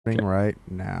Right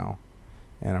now,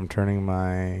 and I'm turning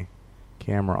my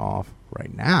camera off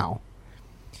right now.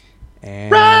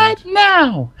 And Right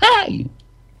now, hey!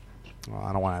 well,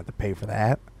 I don't want to have to pay for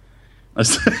that.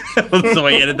 So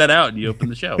I edit that out and you open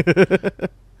the show.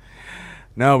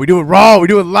 No, we do it raw. We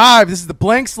do it live. This is the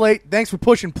Blank Slate. Thanks for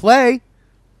pushing play.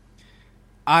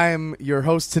 I'm your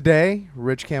host today,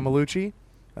 Rich Camelucci.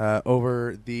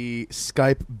 Over the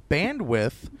Skype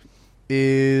bandwidth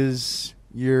is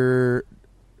your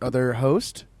other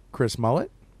host, Chris Mullet.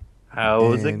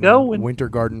 How's it going? Winter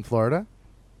Garden, Florida.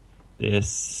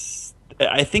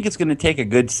 I think it's going to take a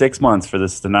good 6 months for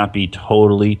this to not be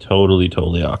totally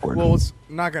awkward. Well, what's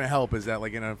not going to help is that,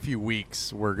 like, in a few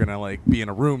weeks, we're going to, like, be in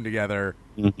a room together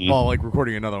while, like,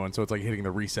 recording another one. So it's like hitting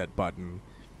the reset button.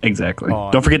 Exactly.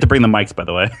 Don't forget to bring the mics, by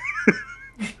the way.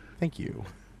 Thank you.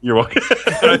 You're welcome.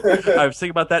 I was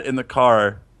thinking about that in the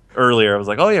car earlier. I was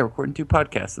like, oh, yeah, recording 2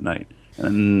 podcasts tonight.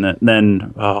 And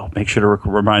then, make sure to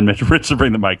remind Rich to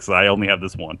bring the mics. I only have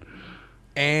this one.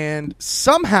 And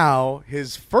somehow,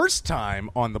 his first time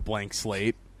on the Blank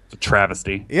Slate. It's a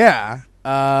travesty. Yeah.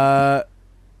 By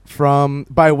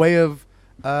way of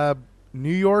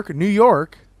New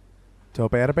York,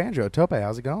 Tope had a banjo. Tope,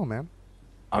 how's it going, man?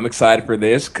 I'm excited for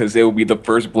this because it will be the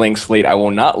first Blank Slate I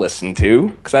will not listen to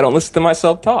because I don't listen to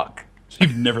myself talk.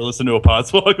 You've never listened to a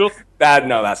Podswoggle?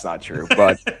 No, that's not true.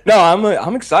 But no,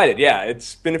 I'm excited. Yeah,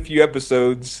 it's been a few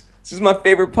episodes. This is my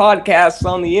favorite podcast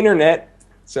on the internet,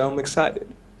 so I'm excited.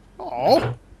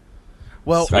 Oh,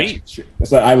 well, sweet.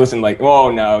 So I listen like,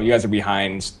 oh no, you guys are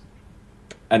behind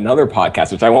another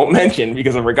podcast, which I won't mention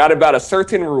because I forgot about a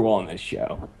certain rule on this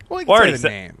show. Well, I already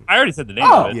said the name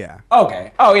of it. Yeah.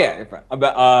 Okay. Oh yeah.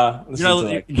 About listen to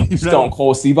like Stone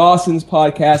Cold Steve Austin's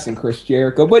podcast and Chris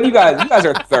Jericho, but you guys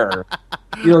are third.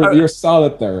 You're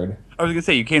solid third. I was gonna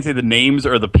say you can't say the names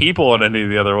or the people on any of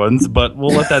the other ones, but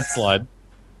we'll let that slide.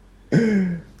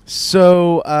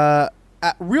 So,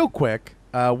 real quick,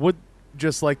 would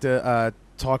just like to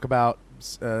talk about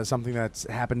something that's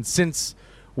happened since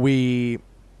we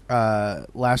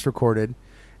last recorded.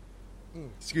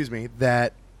 Excuse me.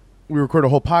 That we recorded a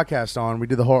whole podcast on. We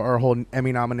did our whole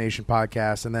Emmy nomination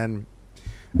podcast, and then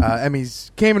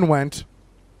Emmys came and went.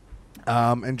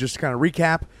 And just to kind of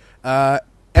recap,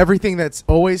 everything that's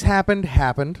always happened.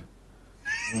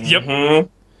 Yep.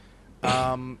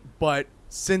 But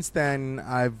since then,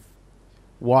 I've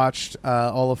watched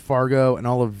all of Fargo and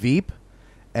all of Veep,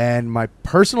 and my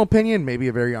personal opinion, maybe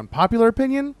a very unpopular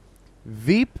opinion,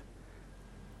 Veep,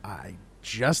 I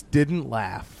just didn't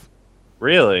laugh.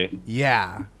 Really?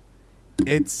 Yeah.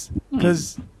 It's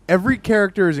because every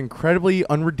character is incredibly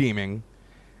unredeeming,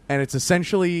 and it's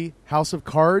essentially House of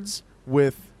Cards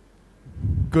with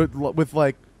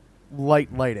like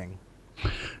lighting.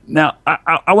 Now,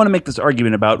 I want to make this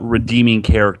argument about redeeming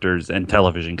characters and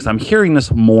television because I'm hearing this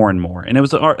more and more. And it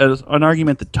was an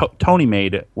argument that Tony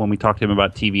made when we talked to him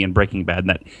about TV and Breaking Bad, and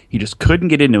that he just couldn't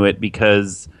get into it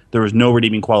because there was no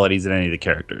redeeming qualities in any of the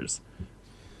characters.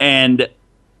 And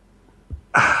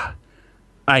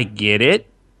I get it,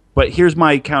 but here's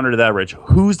my counter to that, Rich.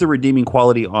 Who's the redeeming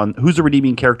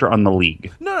character on the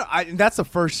League? No, that's the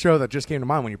first show that just came to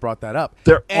mind when you brought that up.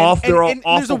 They're all awful.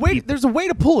 There's a way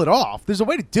to pull it off. There's a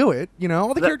way to do it. You know,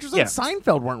 all the characters on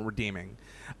Seinfeld weren't redeeming,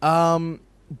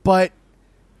 but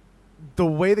the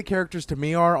way the characters to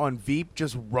me are on Veep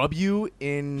just rub you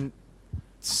in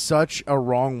such a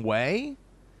wrong way.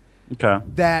 Okay.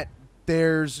 That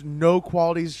there's no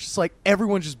qualities. Just like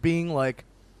everyone's just being like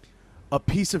a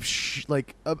piece of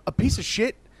a piece of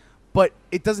shit, but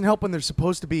it doesn't help when they're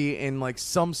supposed to be in like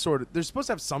they're supposed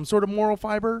to have some sort of moral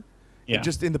fiber,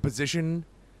 just in the position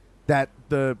that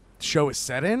the show is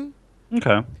set in.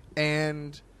 Okay.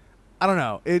 And I don't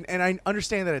know, and I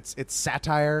understand that it's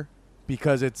satire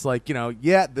because it's like,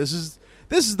 this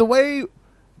is the way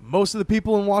most of the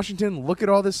people in Washington look at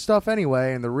all this stuff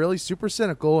anyway, and they're really super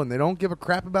cynical and they don't give a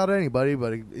crap about anybody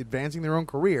but advancing their own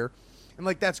career, and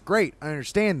like that's great. I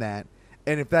understand that.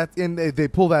 And they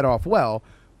pull that off well,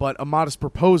 but A Modest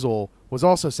Proposal was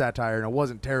also satire, and it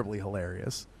wasn't terribly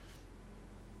hilarious.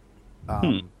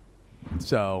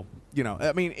 So,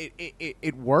 I mean,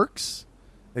 it works.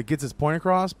 It gets its point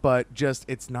across, but just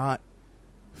it's not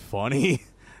funny.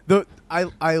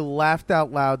 I laughed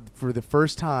out loud for the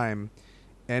first time,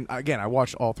 and again, I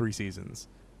watched all 3 seasons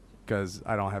because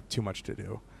I don't have too much to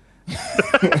do.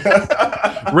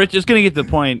 Rich is going to get to the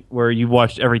point where you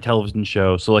watched every television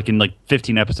show. So, like in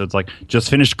 15 episodes, like just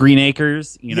finished Green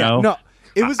Acres. No,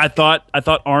 it was. I thought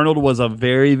Arnold was a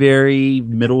very, very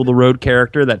middle of the road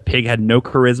character. That pig had no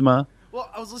charisma. Well,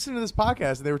 I was listening to this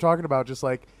podcast and they were talking about just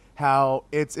like how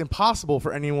it's impossible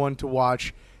for anyone to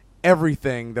watch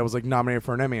everything that was like nominated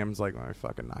for an Emmy. I was like, I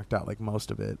fucking knocked out like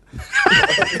most of it.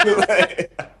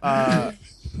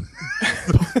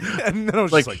 And then I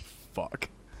was just like, fuck.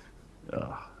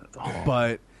 That's awful.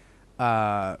 But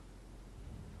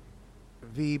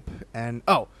Veep and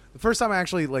the first time I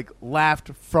actually like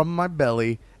laughed from my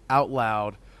belly out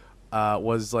loud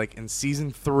was like in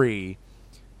season 3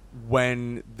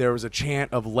 when there was a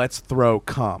chant of "Let's throw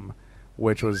cum,"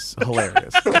 which was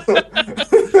hilarious.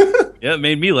 Yeah, it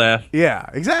made me laugh. Yeah,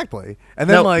 exactly. And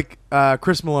then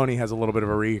Chris Maloney has a little bit of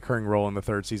a recurring role in the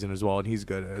 3rd season as well, and he's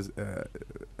good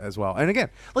as well. And again,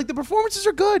 like the performances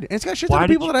are good, and it's got shit ton of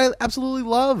people that I absolutely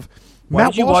love. Why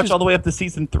did you watch all the way up to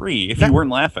season 3 if you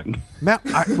weren't laughing?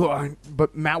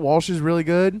 But Matt Walsh is really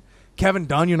good. Kevin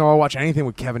Dunn, I'll watch anything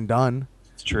with Kevin Dunn.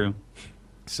 It's true.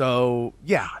 So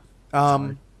yeah.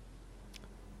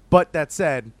 But that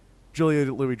said,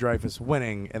 Julia Louis-Dreyfus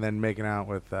winning and then making out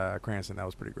with Cranston, that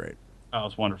was pretty great. Oh, it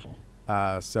was wonderful.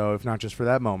 So if not just for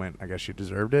that moment, I guess she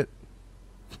deserved it.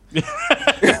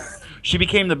 She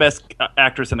became the best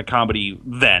actress in a comedy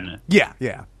then. Yeah.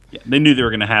 They knew they were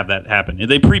going to have that happen.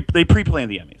 They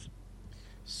pre-planned the Emmys.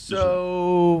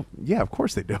 So yeah, of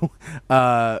course they do.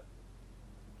 That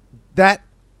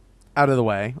out of the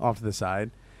way, off to the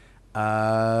side.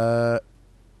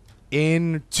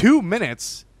 In 2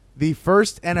 minutes, the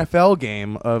first NFL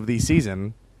game of the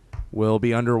season will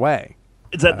be underway.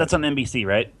 That's on NBC,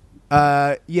 right?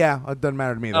 Yeah, it doesn't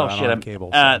matter to me though. I don't have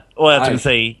cable. So. Well, I was going to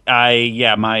say,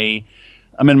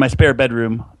 I'm in my spare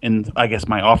bedroom in, I guess,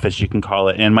 my office, you can call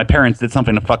it, and my parents did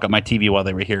something to fuck up my TV while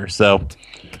they were here. So, God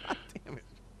damn it.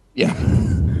 Yeah,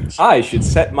 I should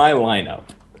set my lineup.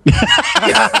 You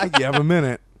have a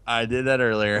minute. I did that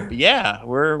earlier. But yeah,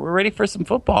 we're ready for some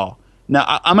football.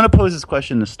 Now, I'm going to pose this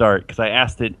question to start because I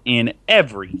asked it in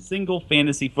every single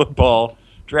fantasy football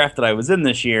draft that I was in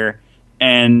this year.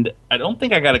 And I don't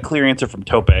think I got a clear answer from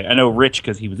Tope. I know Rich,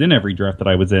 because he was in every draft that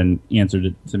I was in, answered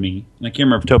it to me. And I can't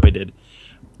remember if Tope did.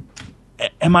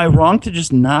 Am I wrong to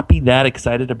just not be that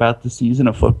excited about the season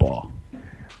of football?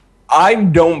 I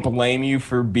don't blame you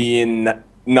for being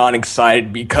not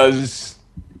excited because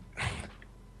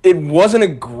it wasn't a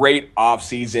great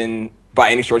offseason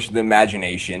by any stretch of the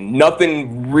imagination.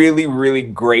 Nothing really, really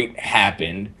great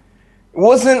happened. It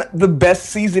wasn't the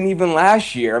best season even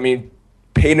last year. I mean,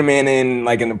 Peyton Manning,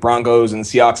 in the Broncos and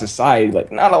Seahawks aside,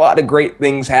 not a lot of great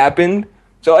things happened.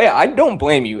 So, yeah, I don't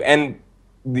blame you. And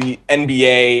the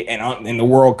NBA and the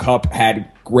World Cup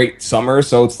had great summer.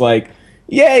 So it's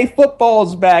yay,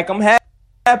 football's back. I'm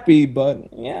happy. But,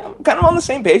 yeah, I'm kind of on the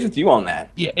same page with you on that.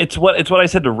 Yeah, it's what I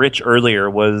said to Rich earlier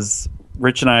was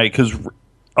Rich and I, because,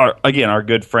 our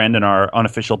good friend and our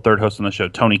unofficial third host on the show,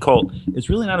 Tony Colt, is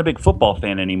really not a big football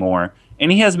fan anymore.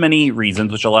 And he has many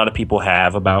reasons, which a lot of people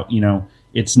have, about,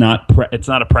 it's not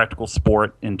a practical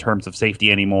sport in terms of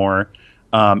safety anymore.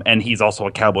 And he's also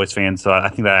a Cowboys fan, so I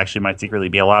think that actually might secretly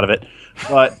be a lot of it.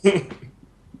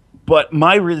 But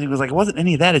my reason was it wasn't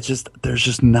any of that. It's just there's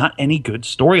just not any good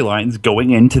storylines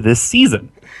going into this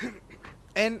season.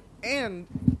 And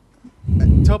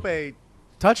Tope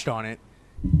touched on it.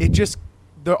 It just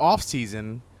the off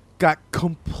season got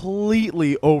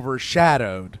completely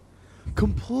overshadowed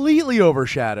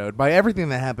by everything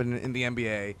that happened in the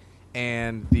NBA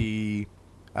and the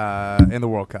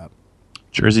World Cup.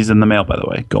 Jersey's in the mail, by the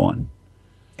way. Go on.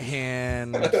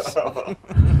 And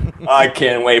I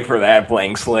can't wait for that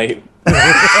blank slate.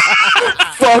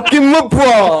 Fucking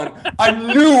LeBron. I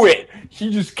knew it. He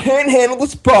just can't handle the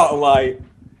spotlight.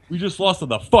 We just lost to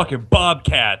the fucking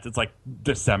Bobcats. It's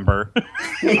December.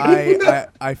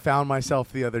 I found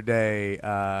myself the other day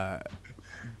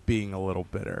being a little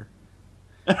bitter.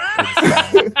 It's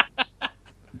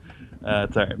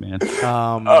all right, man.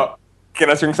 Can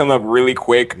I bring something up really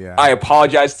quick? Yeah. I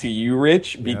apologize to you,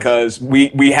 Rich, because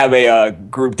we have a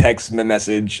group text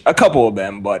message, a couple of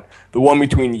them, but the one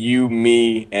between you,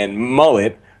 me, and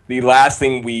Mullet, the last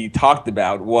thing we talked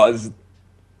about was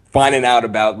finding out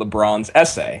about LeBron's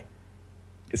essay.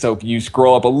 So if you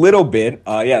scroll up a little bit,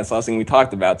 that's the last thing we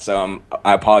talked about. So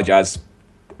I apologize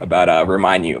about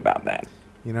reminding you about that.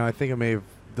 I think I may have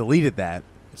deleted that.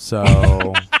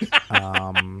 So,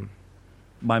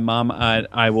 my mom,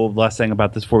 I will last saying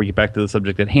about this before we get back to the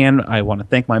subject at hand. I want to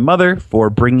thank my mother for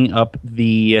bringing up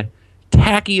the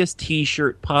tackiest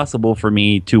T-shirt possible for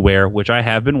me to wear, which I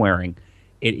have been wearing.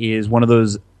 It is one of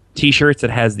those T-shirts that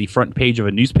has the front page of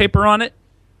a newspaper on it,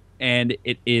 and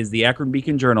it is the Akron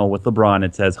Beacon Journal with LeBron.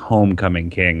 It says "Homecoming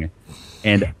King,"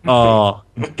 and oh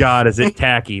God, is it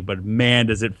tacky? But man,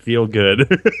 does it feel good.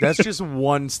 That's just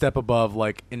one step above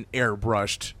an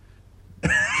airbrushed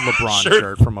LeBron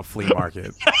shirt from a flea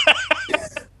market.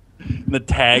 And the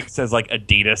tag says like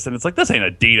Adidas, and it's like, this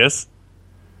ain't Adidas.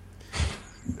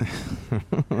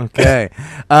 Okay.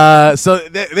 So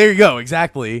there you go.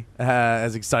 Exactly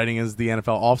as exciting as the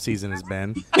NFL offseason has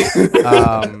been.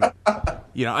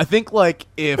 I think like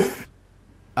if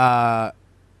I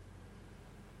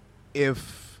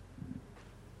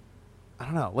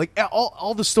don't know, like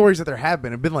all the stories that there have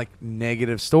been like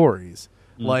negative stories.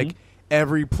 Mm-hmm. Like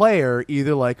every player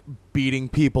either like beating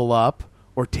people up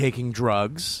or taking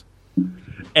drugs.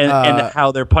 And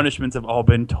how their punishments have all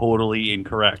been totally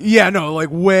incorrect. Yeah, no, like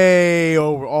way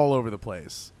all over the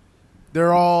place.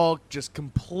 They're all just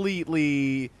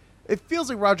completely. It feels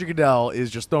like Roger Goodell is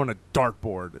just throwing a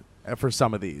dartboard for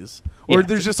some of these, or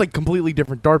there's just like completely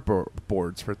different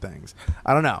dartboards for things.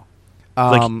 I don't know.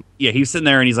 He's sitting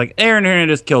there and he's like, Aaron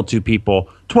Hernandez killed 2 people,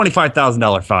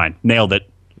 $25,000 fine, nailed it.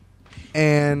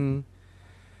 And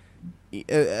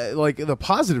like the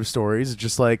positive stories,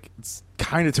 just like it's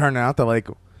kind of turned out that like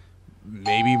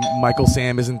maybe Michael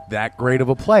Sam isn't that great of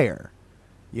a player,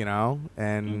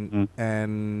 and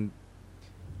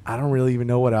I don't really even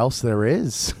know what else there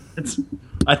is.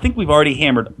 I think we've already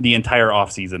hammered the entire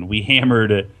offseason. We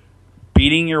hammered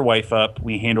beating your wife up.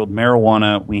 We handled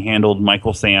marijuana. We handled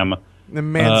Michael Sam.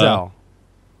 And Manziel.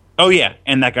 Oh, yeah.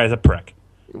 And that guy's a prick.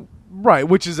 Right,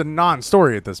 which is a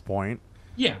non-story at this point.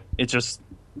 Yeah. It's just...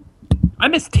 I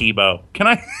miss Tebow. Can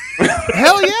I?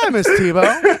 Hell yeah, I miss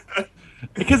Tebow.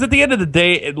 Because at the end of the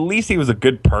day, at least he was a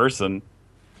good person.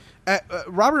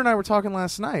 Robert and I were talking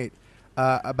last night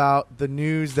about the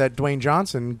news that Dwayne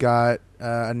Johnson got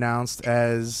announced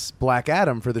as Black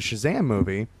Adam for the Shazam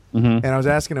movie. Mm-hmm. And I was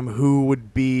asking him who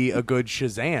would be a good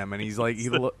Shazam. And he's like,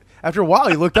 after a while,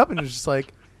 he looked up and was just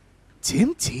like,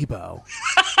 Tim Tebow.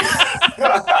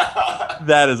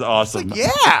 That is awesome. Like,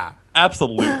 yeah.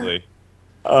 Absolutely.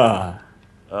 Yeah,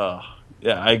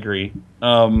 I agree.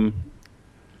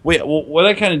 Wait, well, what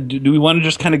I kind of do we want to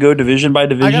just kind of go division by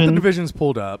division? I got the divisions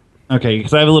pulled up. Okay,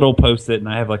 because I have a little post-it and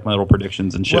I have like my little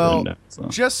predictions and shit. Well,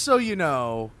 just so you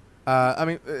know, I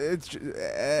mean, it's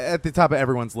at the top of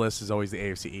everyone's list is always the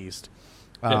AFC East.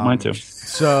 Yeah, mine too.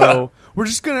 So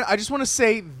I just want to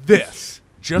say this.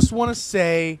 Just want to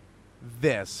say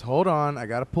this. Hold on, I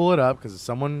got to pull it up because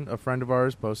a friend of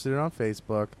ours, posted it on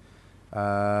Facebook.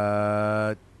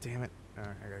 Damn it! I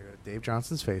gotta go to Dave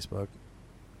Johnson's Facebook.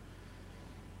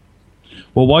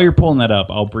 Well, while you're pulling that up,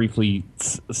 I'll briefly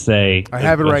say I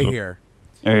have it right here.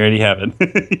 I already have it.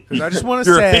 Because I just want to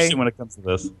You're say, efficient when it comes to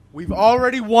this. We've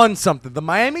already won something. The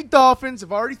Miami Dolphins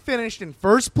have already finished in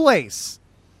first place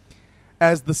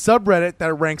as the subreddit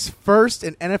that ranks first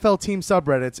in NFL team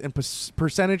subreddits in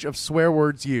percentage of swear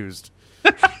words used.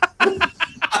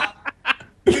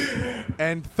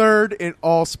 And third in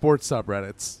all sports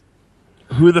subreddits.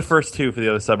 Who are the first 2 for the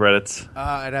other subreddits?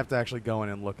 I'd have to actually go in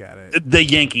and look at it. The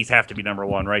Yankees have to be number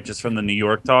 1, right? Just from the New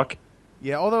York talk?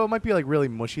 Yeah, although it might be like really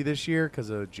mushy this year because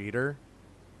of Jeter.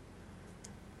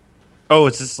 Oh,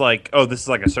 it's just like, this is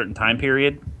like a certain time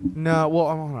period? No, well,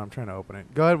 hold on, I'm trying to open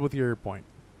it. Go ahead with your point.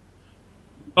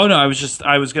 Oh, no, I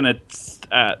was going to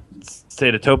say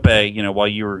to Tope, while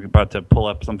you were about to pull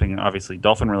up something obviously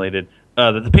Dolphin-related,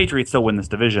 that the Patriots still win this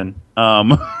division.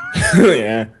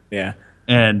 Yeah.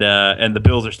 And the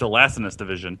Bills are still last in this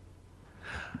division.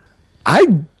 I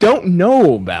don't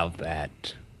know about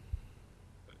that.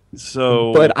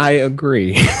 So, but I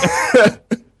agree.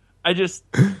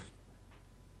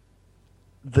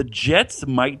 The Jets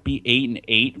might be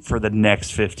 8-8 for the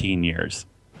next 15 years.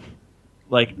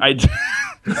 Like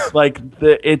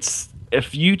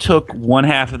if you took one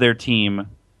half of their team,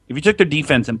 if you took their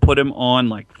defense and put them on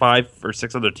like 5 or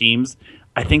 6 other teams,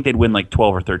 I think they'd win like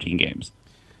 12 or 13 games.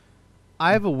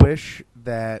 I have a wish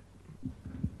that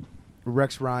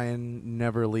Rex Ryan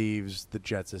never leaves the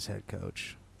Jets as head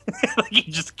coach. He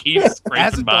just keeps scraping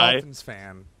as a by. Dolphins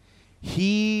fan,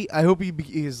 I hope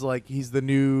he's the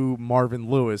new Marvin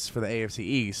Lewis for the AFC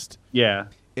East. Yeah.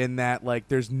 In that, like,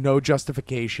 there's no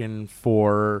justification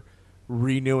for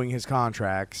renewing his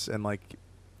contracts and, like,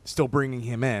 still bringing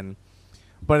him in.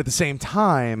 But at the same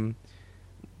time,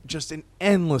 just an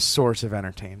endless source of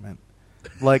entertainment.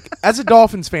 Like, as a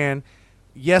Dolphins fan,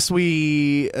 yes,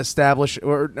 we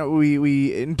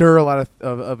we endure a lot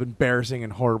of embarrassing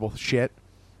and horrible shit,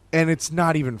 and it's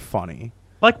not even funny.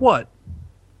 Like what?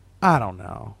 I don't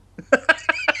know.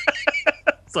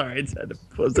 Sorry, I just had to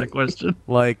pose that question.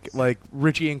 Like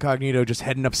Richie Incognito just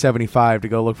heading up 75 to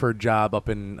go look for a job up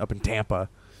in Tampa.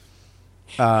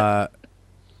 God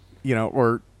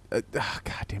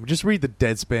damn it, just read the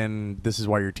Deadspin. This is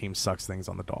why your team sucks things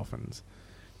on the Dolphins.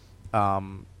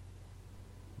 But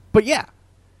yeah,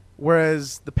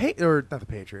 whereas not the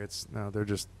Patriots, no, they're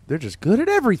just good at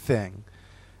everything.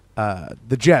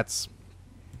 The Jets,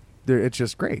 it's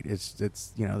just great. It's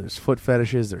there's foot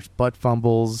fetishes, there's butt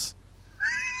fumbles,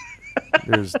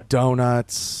 there's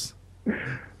donuts.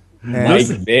 Mike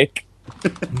Vick.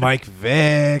 Mike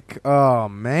Vick. Oh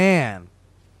man.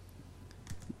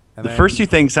 And the first two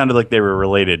things sounded like they were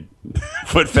related.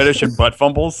 Foot fetish and butt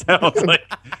fumbles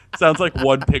sounds like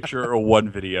one picture or one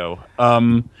video.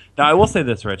 Now, I will say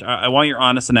this, Rich. I want your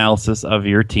honest analysis of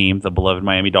your team, the beloved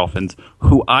Miami Dolphins,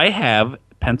 who I have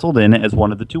penciled in as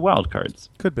one of the 2 wild cards.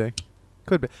 Could be.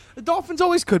 The Dolphins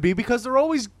always could be because they're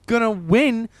always going to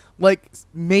win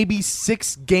maybe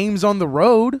 6 games on the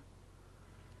road.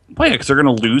 Well, yeah, because they're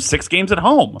going to lose 6 games at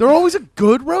home. They're always a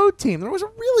good road team. They're always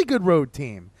a really good road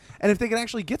team. And if they can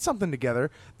actually get something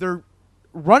together, their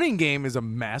running game is a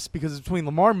mess because it's between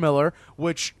Lamar Miller,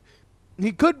 which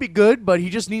he could be good, but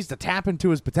he just needs to tap into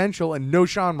his potential, and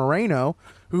Noshawn Moreno,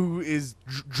 who is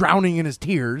drowning in his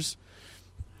tears.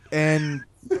 And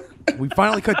we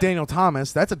finally cut Daniel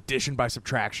Thomas. That's addition by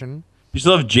subtraction. You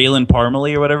still have Jalen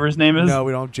Parmalee or whatever his name is? No,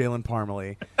 we don't have Jalen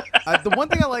Parmalee. The one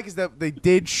thing I like is that they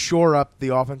did shore up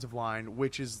the offensive line,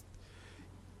 which is,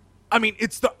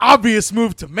 it's the obvious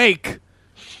move to make.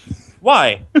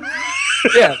 Why?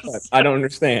 Yeah, I don't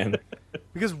understand.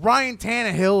 Because Ryan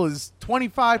Tannehill is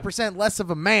 25% less of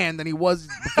a man than he was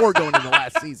before going into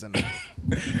last season.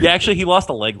 Yeah, actually, he lost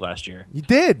a leg last year. He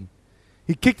did.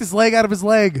 He kicked his leg out of his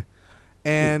leg.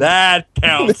 And that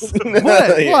counts.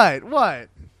 What?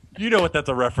 You know what that's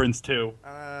a reference to.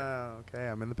 Okay,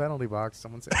 I'm in the penalty box.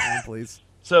 Someone say name, please.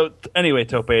 So, anyway,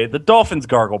 Tope, the Dolphins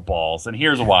gargle balls, and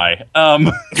here's why.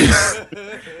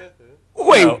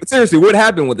 Wait, seriously, what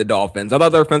happened with the Dolphins? I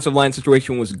thought their offensive line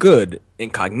situation was good.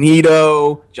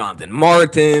 Incognito, Jonathan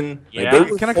Martin. Yeah.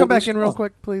 Can I come back in real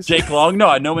quick, please? Jake Long?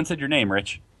 No one said your name,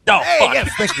 Rich. No, hey, fuck.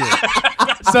 yes, thank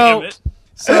you.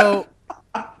 So,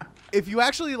 if you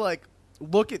actually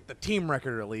look at the team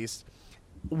record at least,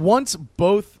 once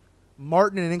both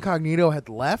Martin and Incognito had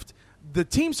left, the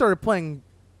team started playing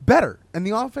better, and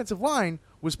the offensive line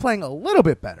was playing a little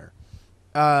bit better.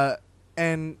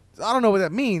 And I don't know what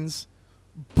that means.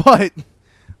 But,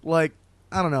 I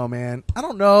don't know, man. I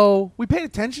don't know. We paid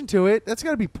attention to it. That's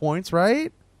got to be points,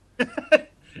 right?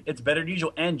 It's better than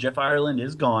usual, and Jeff Ireland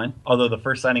is gone. Although the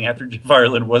first signing after Jeff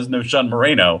Ireland was Noshawn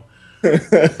Moreno.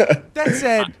 That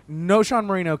said, Noshawn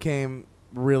Moreno came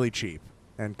really cheap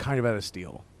and kind of at a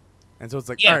steal. And so it's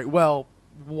all right, well,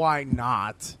 why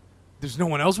not? There's no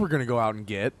one else we're going to go out and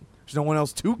get. There's no one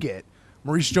else to get.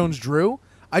 Maurice Jones-Drew.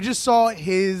 I just saw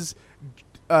his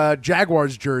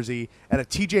Jaguars jersey at a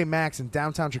TJ Maxx in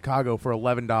downtown Chicago for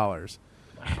 $11.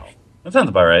 Wow. That sounds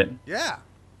about right. Yeah.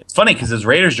 It's funny because his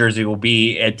Raiders jersey will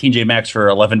be at TJ Maxx for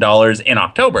 $11 in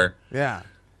October. Yeah.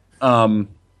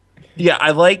 Yeah,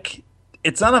 I like –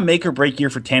 it's not a make or break year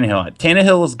for Tannehill.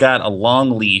 Tannehill's got a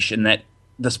long leash, and that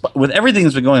with everything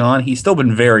that's been going on, he's still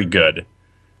been very good.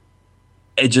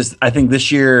 I think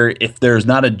this year, if there's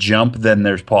not a jump, then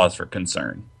there's pause for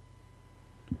concern.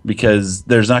 Because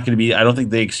there's not going to be, I don't think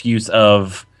the excuse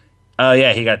of,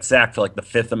 he got sacked for the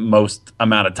 5th most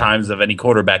amount of times of any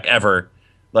quarterback ever.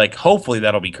 Hopefully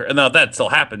that'll be, now if that still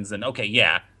happens, then okay,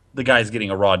 yeah, the guy's getting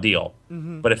a raw deal.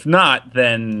 Mm-hmm. But if not,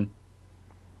 then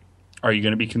are you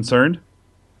going to be concerned?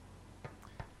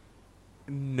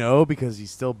 No, because he's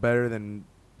still better than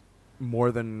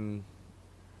more than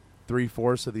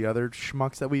 3/4 of the other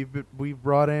schmucks that we've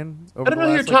brought in. I don't know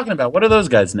who you're talking about. What are those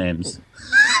guys' names?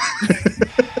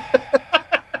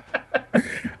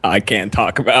 I can't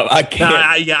talk about. I can't.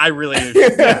 I really.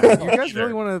 Yeah, you guys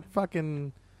really want to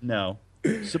fucking no.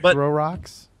 Throw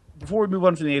rocks? Before we move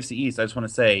on from the AFC East, I just want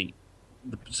to say,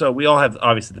 so we all have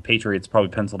obviously the Patriots probably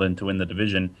penciled in to win the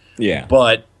division. Yeah.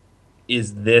 But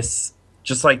is this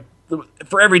just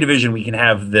for every division we can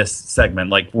have this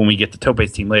segment? When we get to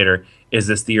Tope's team later, is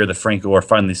this the year that Franco or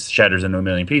finally shatters into a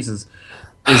million pieces?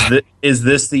 Is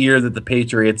this the year that the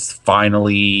Patriots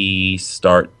finally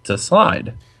start to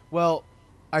slide? Well,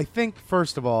 I think,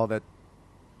 first of all, that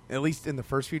at least in the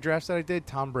first few drafts that I did,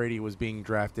 Tom Brady was being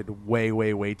drafted way,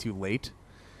 way, way too late.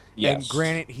 Yes. And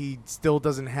granted, he still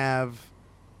doesn't have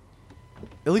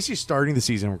 – at least he's starting the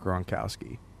season with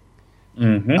Gronkowski.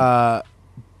 Mm-hmm.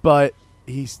 But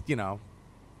he's,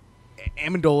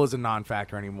 Amendola is a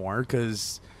non-factor anymore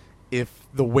because – if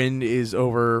the wind is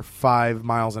over 5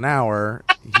 miles an hour,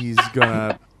 he's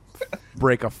gonna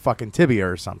break a fucking tibia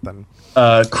or something.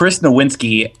 Chris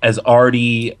Nowinski has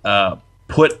already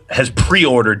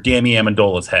pre-ordered Danny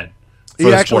Amendola's head.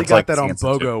 He actually got that on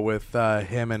BOGO with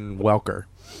him and Welker.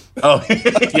 Oh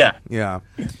yeah, yeah.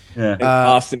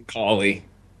 Austin Collie.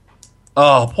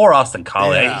 Oh, poor Austin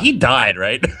Collie. Yeah. He died,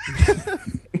 right?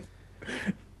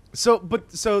 So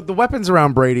the weapons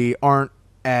around Brady aren't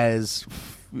as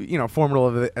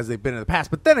formidable as they've been in the past.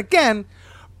 But then again,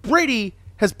 Brady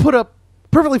has put up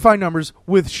perfectly fine numbers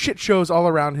with shit shows all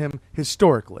around him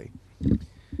historically.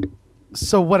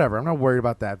 So whatever, I'm not worried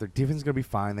about that. Their defense is going to be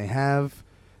fine. They have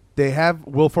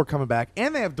Will Ford coming back,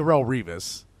 and they have Darrelle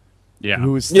Revis,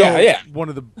 who is still one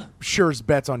of the surest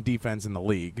bets on defense in the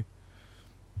league.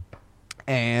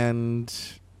 And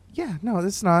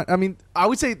it's not. I mean, I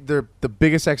would say the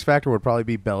biggest X factor would probably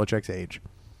be Belichick's age.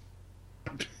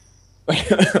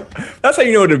 That's how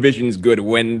you know a division is good,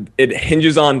 when it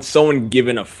hinges on someone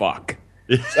giving a fuck.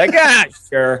 It's like,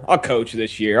 sure, I'll coach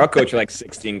this year. I'll coach like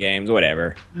 16 games,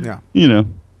 whatever. Yeah. All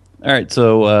right,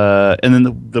 so and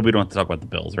then we don't have to talk about the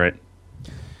Bills, right?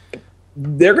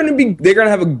 They're gonna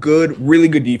have a really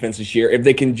good defense this year if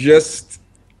they can just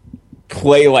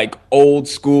play like old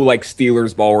school, like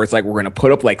Steelers ball, where it's like, we're gonna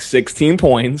put up like 16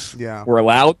 points. Yeah. We're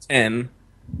allowed 10.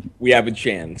 We have a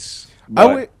chance.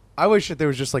 But I wish that there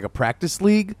was just like a practice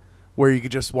league where you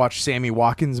could just watch Sammy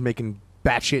Watkins making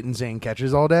batshit insane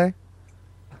catches all day.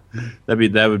 That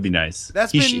would be nice.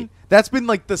 That's been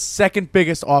like the second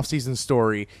biggest offseason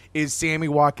story is Sammy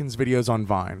Watkins videos on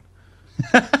Vine.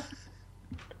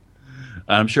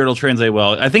 I'm sure it'll translate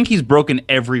well. I think he's broken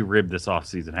every rib this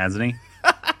offseason, hasn't he?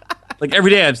 Like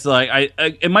every day, I'm still like,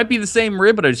 it might be the same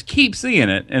rib, but I just keep seeing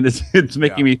it, and it's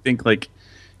making me think like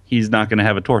he's not going to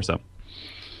have a torso.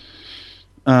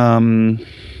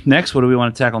 Next, what do we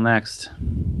want to tackle next?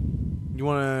 You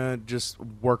want to just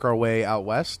work our way out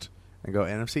west and go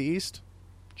NFC East?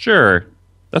 Sure.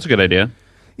 That's a good idea.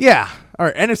 Yeah. All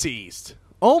right, NFC East.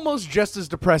 Almost just as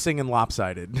depressing and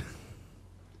lopsided.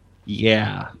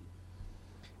 Yeah.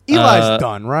 Eli's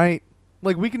done, right?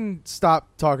 Like, we can stop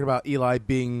talking about Eli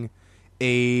being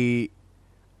a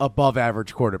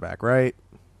above-average quarterback, right?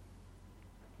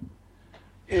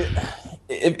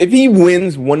 If he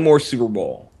wins one more Super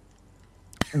Bowl,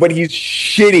 but he's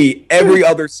shitty every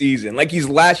other season, like he's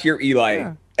last year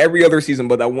Eli, every other season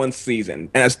but that one season,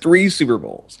 and has 3 Super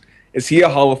Bowls, is he a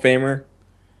Hall of Famer?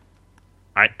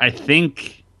 I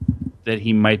think that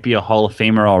he might be a Hall of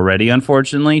Famer already,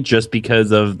 unfortunately, just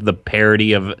because of the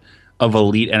parity of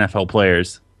elite NFL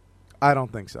players. I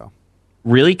don't think so.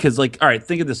 Really? Because, like, all right,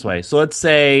 think of it this way. So let's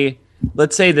say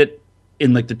that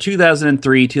in like the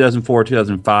 2003, 2004,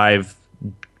 2005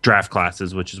 draft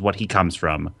classes, which is what he comes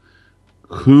from,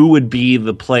 who would be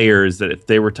the players that if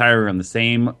they retire on the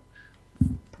same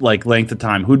like length of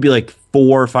time, who'd be like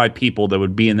 4 or 5 people that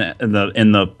would be in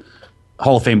the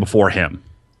Hall of Fame before him?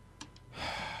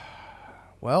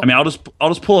 Well, I mean, I'll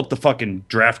just pull up the fucking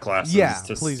draft classes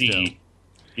to see, do.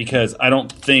 Because I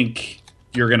don't think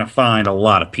you're gonna find a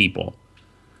lot of people.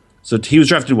 So he was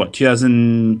drafted what,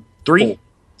 2003?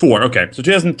 4. Okay, so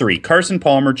 2003. Carson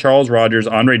Palmer, Charles Rogers,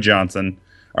 Andre Johnson.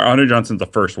 Andre Johnson's the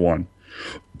first one.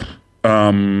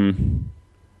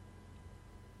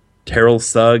 Terrell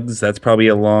Suggs, that's probably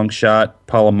a long shot.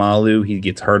 Palomalu, he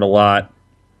gets hurt a lot.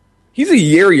 He's a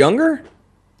year younger?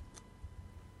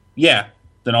 Yeah,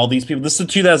 than all these people. This is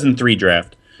the 2003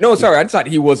 draft. No, sorry, I just thought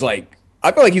he was like,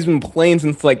 I feel like he's been playing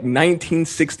since like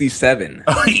 1967.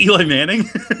 Oh, Eli Manning?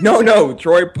 No,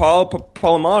 Troy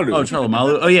Polamalu. Oh,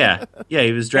 Polamalu. Oh, yeah. Yeah,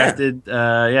 he was drafted,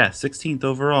 16th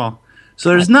overall. So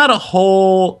there's not a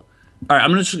whole... All right,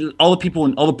 I'm going to all the people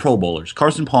in all the Pro Bowlers: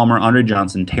 Carson Palmer, Andre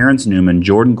Johnson, Terrence Newman,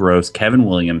 Jordan Gross, Kevin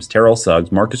Williams, Terrell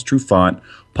Suggs, Marcus Trufant,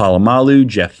 Polamalu,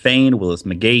 Jeff Fain, Willis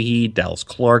McGahee, Dallas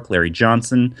Clark, Larry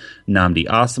Johnson, Nnamdi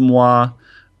Asomugha,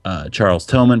 Charles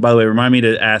Tillman. By the way, remind me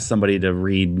to ask somebody to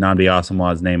read Nnamdi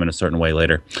Asomugha's name in a certain way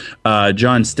later.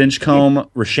 John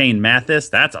Stinchcomb, Rashane Mathis.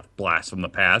 That's a blast from the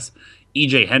past.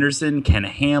 E.J. Henderson, Ken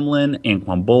Hamlin,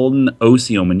 Anquan Bolden,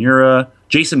 Osi Omenura.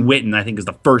 Jason Witten, I think, is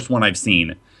the first one I've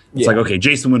seen. It's like, okay,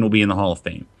 Jason Witten will be in the Hall of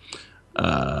Fame.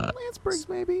 Lance Briggs,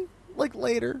 maybe? Like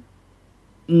later?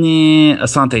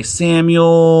 Asante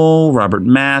Samuel, Robert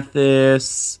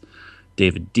Mathis,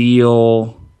 David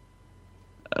Deal.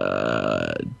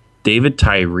 David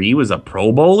Tyree was a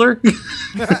Pro Bowler?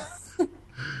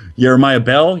 Jeremiah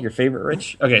Bell, your favorite,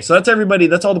 Rich? Okay, so that's everybody.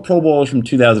 That's all the Pro Bowlers from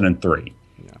 2003.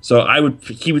 Yeah. So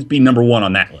he would be number 1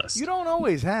 on that list. You don't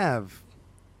always have,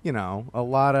 a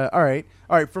lot of... All right,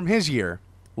 from his year...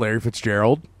 Larry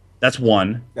Fitzgerald. That's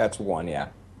 1. That's 1, yeah.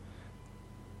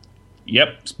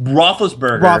 Yep.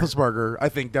 Roethlisberger. I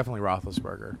think definitely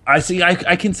Roethlisberger.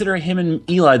 I consider him and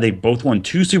Eli, they both won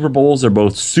 2 Super Bowls. They're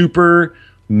both super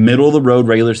middle-of-the-road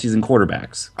regular season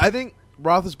quarterbacks. I think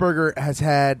Roethlisberger has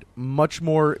had much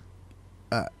more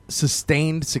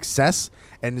sustained success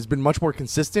and has been much more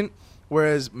consistent,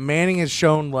 whereas Manning has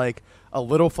shown like a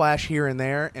little flash here and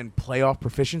there and playoff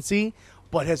proficiency,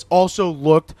 but has also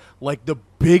looked like the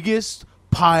biggest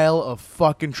pile of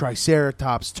fucking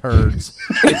Triceratops turds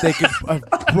that they could have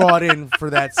brought in for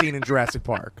that scene in Jurassic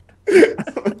Park.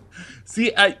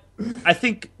 See, I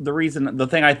think the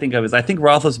thing I think of is I think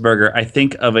Roethlisberger, I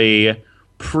think of a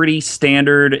pretty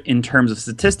standard in terms of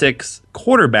statistics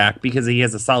quarterback because he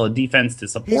has a solid defense to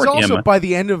support He's also, him. by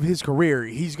the end of his career,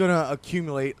 he's going to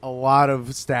accumulate a lot of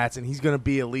stats, and he's going to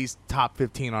be at least top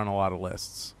 15 on a lot of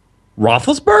lists.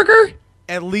 Roethlisberger?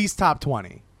 At least top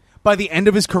 20. By the end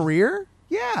of his career?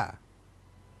 Yeah.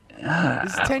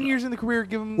 His 10 years in the career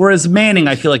give him... Whereas Manning,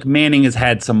 I feel like Manning has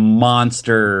had some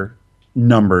monster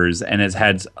numbers and has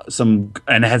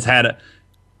had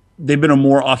they've been a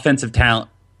more offensive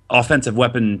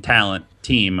weapon talent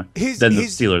team than the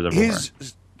Steelers ever were. His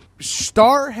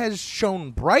star has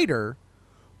shown brighter,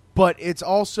 but it's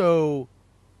also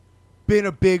been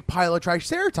a big pile of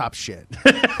Triceratops shit.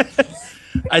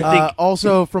 I think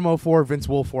also from 04, Vince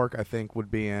Wilfork, I think,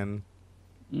 would be in.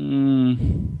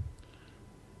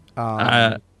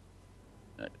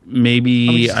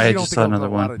 Maybe I don't just think saw of another a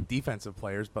lot one. of defensive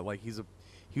players, but like he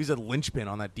was a linchpin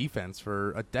on that defense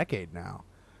for a decade now.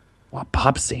 Wow,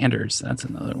 Bob Sanders, that's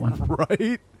another one.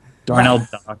 Right? Darnell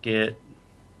Dockett,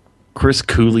 Chris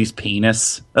Cooley's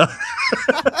penis.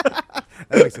 That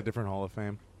makes a different Hall of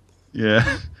Fame.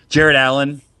 Yeah, Jared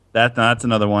Allen, that's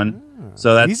another one.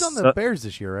 So that's he's on the Bears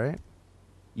this year, right?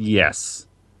 Yes.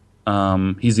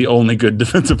 He's the only good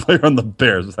defensive player on the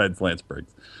Bears besides Lance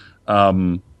Briggs.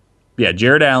 Yeah,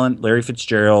 Jared Allen, Larry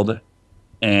Fitzgerald,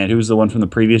 and who was the one from the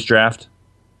previous draft?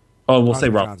 Oh, we'll say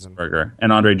Roethlisberger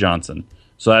and Andre Johnson.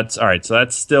 So that's all right.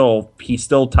 So he's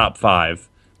still top 5.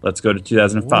 Let's go to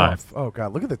 2005. Woof. Oh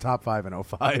god, look at the top 5 in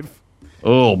 05.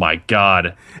 Oh my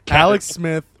God. Alex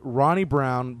Smith, Ronnie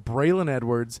Brown, Braylon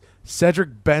Edwards,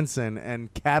 Cedric Benson,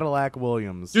 and Cadillac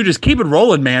Williams. Dude, just keep it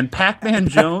rolling, man. Pac-Man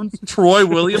Jones, Troy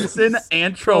Williamson,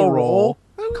 Antrell Roll,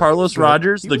 Carlos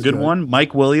Rogers, the good one,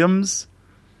 Mike Williams,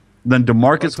 then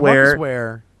DeMarcus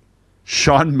Ware,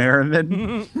 Sean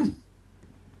Merriman,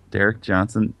 Derek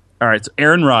Johnson. All right, so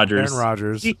Aaron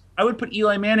Rodgers. See, I would put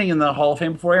Eli Manning in the Hall of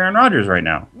Fame before Aaron Rodgers right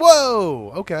now.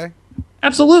 Whoa, okay.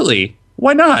 Absolutely.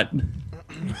 Why not?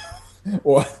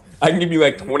 Well, I can give you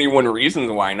like 21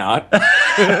 reasons why not.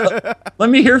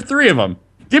 Let me hear 3 of them.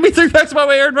 Give me 3 facts about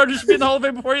why Aaron Rodgers should be in the Hall of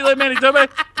Fame before Eli Manning. Tope.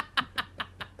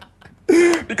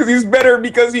 Because he's better,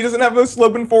 because he doesn't have a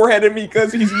sloping forehead, and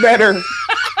because he's better.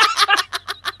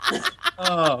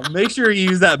 Oh, make sure you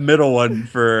use that middle one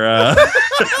for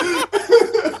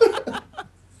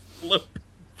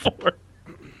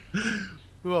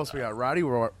Who else we got? Roddy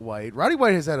White. Roddy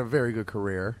White has had a very good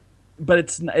career. But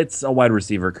it's a wide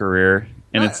receiver career,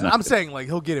 and it's not. I'm saying like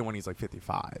he'll get it when he's like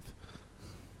 55.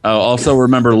 Oh, also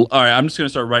remember. All right, I'm just gonna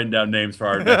start writing down names for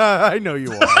our next. I know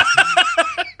you are.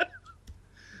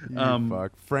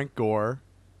 Fuck Frank Gore.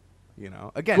 You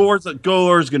know, again, Gore's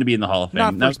going to be in the Hall of Fame.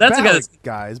 Not Now, first that's a guy that's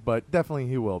guys, but definitely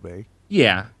he will be.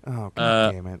 yeah. Oh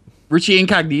god damn it, Richie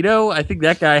Incognito. I think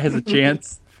that guy has a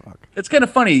chance. Fuck. It's kind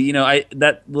of funny, you know.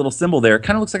 That little symbol there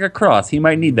kind of looks like a cross. He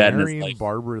might need that in his Marion life.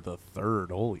 Barber the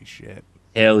Third. Holy shit.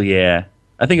 Hell yeah!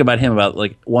 I think about him about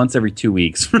like once every 2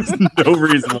 weeks for no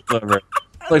reason whatsoever.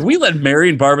 Like we let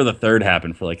Marion Barber the Third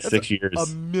happen for like 6 years. A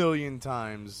million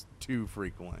times too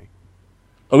frequently.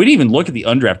 Oh, we didn't even look at the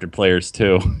undrafted players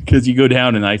too, because you go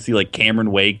down and I see like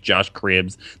Cameron Wake, Josh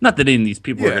Cribbs. Not that any of these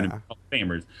people are going to be Hall of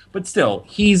Famers, but still,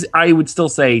 I would still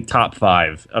say top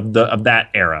 5 of that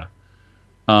era.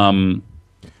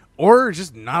 Or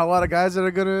just not a lot of guys that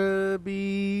are gonna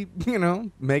be, you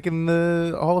know, making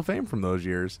the Hall of Fame from those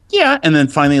years. Yeah, and then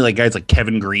finally, like guys like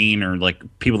Kevin Green or like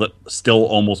people that still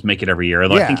almost make it every year.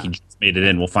 Although I think he just made it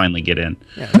in, will finally get in.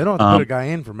 Yeah, they don't have to put a guy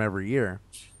in from every year.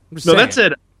 I'm just saying, that's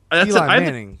it. Eli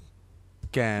Manning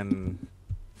can.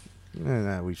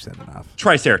 We've said enough.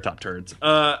 Triceratops turds.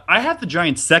 I have the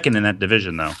Giants second in that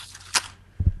division, though.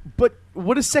 But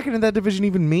what does second in that division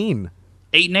even mean?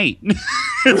 8-8.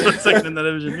 That's what second in that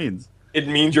division means. It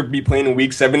means you'll be playing in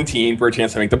Week 17 for a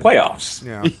chance to make the playoffs.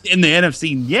 Yeah. In the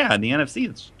NFC, in the NFC,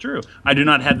 it's true. I do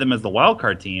not have them as the wild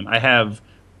card team. I have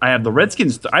the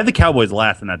Redskins. I have the Cowboys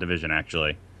last in that division,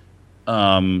 actually.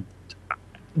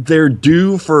 They're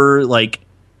due for like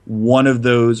one of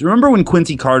those. Remember when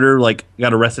Quincy Carter like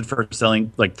got arrested for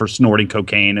snorting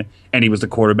cocaine, and he was the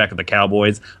quarterback of the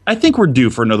Cowboys? I think we're due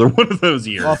for another one of those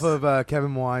years. Off of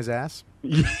Kevin Mawai's ass.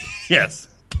 Yes,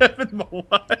 Kevin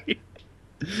Mullet.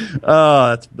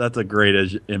 Oh, that's a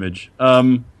great image.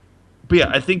 But yeah,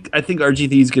 I think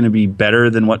RG3 is going to be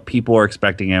better than what people are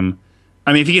expecting him.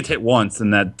 I mean, if he gets hit once, then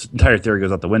that entire theory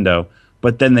goes out the window.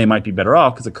 But then they might be better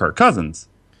off because of Kirk Cousins.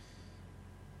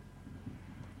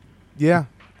 Yeah,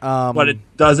 But it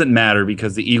doesn't matter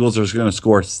because the Eagles are going to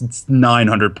score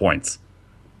 900 points.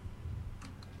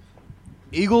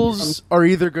 Eagles are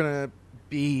either going to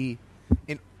be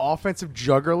an offensive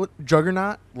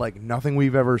juggernaut like nothing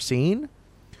we've ever seen,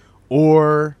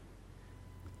 or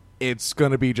it's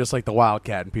going to be just like the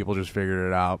Wildcat and people just figured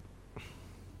it out.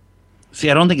 See,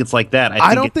 I don't think it's like that.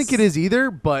 I don't think it is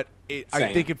either, but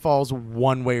I think it falls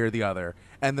one way or the other,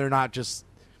 and they're not just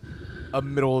a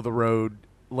middle of the road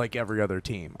like every other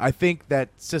team. I think that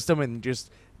system and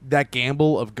just that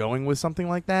gamble of going with something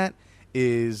like that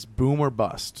is boom or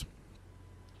bust.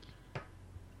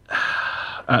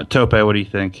 Tope, what do you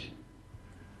think?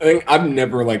 I think I've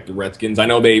never liked the Redskins. I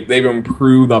know they've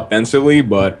improved offensively,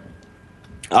 but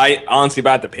I honestly, if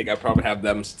I had to pick, I'd probably have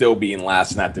them still being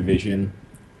last in that division.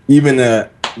 Even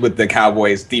with the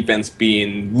Cowboys' defense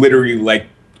being literally like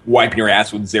wiping your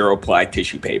ass with zero-ply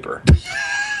tissue paper.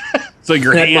 So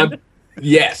your hand?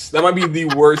 Yes, that might be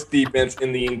the worst defense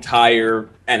in the entire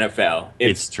NFL.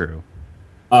 It's true.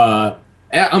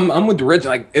 I'm with the Reds.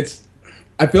 Like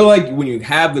I feel like when you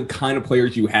have the kind of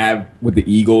players you have with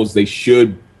the Eagles, they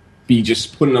should be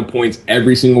just putting up points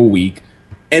every single week.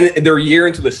 And they're a year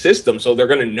into the system, so they're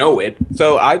going to know it.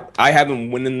 So I have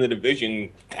them winning the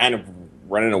division, kind of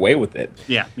running away with it.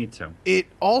 Yeah, me too. It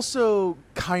also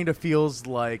kind of feels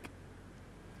like,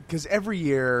 because every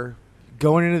year,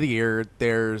 going into the year,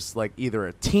 there's like either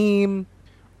a team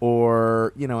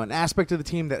or, an aspect of the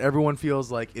team that everyone feels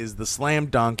like is the slam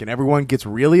dunk and everyone gets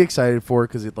really excited for,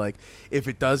 because if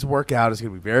it does work out, it's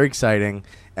going to be very exciting.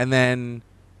 And then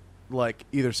like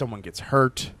either someone gets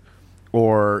hurt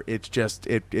or it's just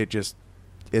it just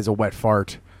is a wet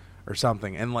fart or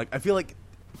something. And like I feel like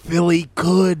Philly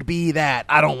could be that.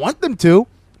 I don't want them to,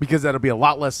 because that'll be a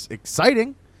lot less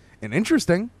exciting and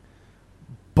interesting,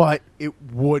 but it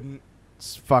wouldn't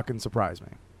fucking surprise me.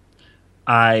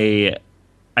 I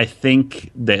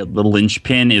think that the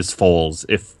linchpin is Foles.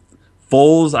 If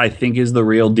Foles, I think, is the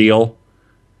real deal,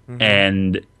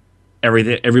 and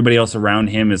everybody else around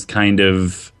him is kind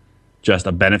of just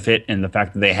a benefit, and the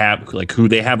fact that they have like who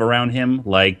they have around him,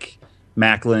 like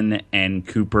Macklin and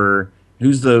Cooper.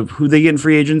 Who they get in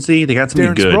free agency? They got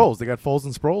somebody good. Sproles. They got Foles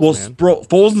and Sproles. Well, man.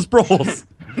 Foles and Sproles.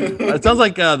 It sounds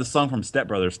like the song from Step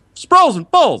Brothers. Sproles and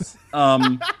Foles.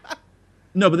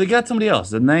 No, but they got somebody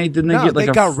else, didn't they? Didn't they get like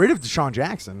they got rid of Deshaun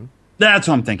Jackson. That's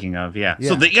what I'm thinking of. Yeah.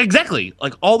 So exactly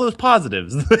like all those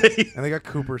positives. And they got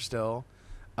Cooper still.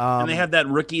 And they have that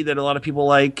rookie that a lot of people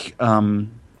like.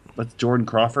 What's Jordan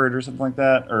Crawford or something like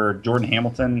that, or Jordan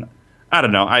Hamilton? I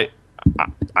don't know. I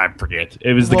forget.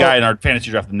 It was the guy in our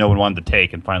fantasy draft that no one wanted to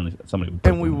take, and finally somebody would.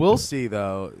 And we will see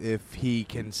though if he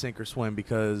can sink or swim,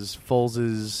 because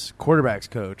Foles' quarterbacks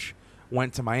coach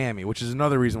went to Miami, which is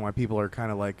another reason why people are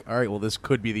kind of like, all right, well, this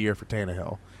could be the year for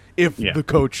Tannehill if the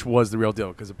coach was the real deal,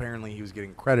 because apparently he was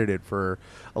getting credited for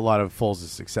a lot of Foles'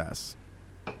 success.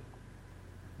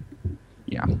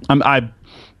 Yeah,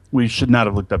 we should not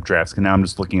have looked up drafts, because now I'm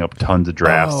just looking up tons of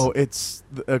drafts. Oh, it's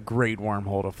a great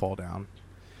wormhole to fall down.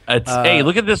 Hey,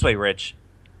 look at it this way, Rich.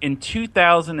 In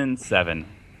 2007,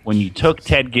 when you took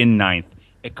Ted Ginn 9th,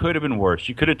 it could have been worse.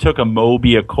 You could have took a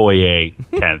Moby Okoye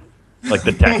 10th, like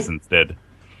the Texans did.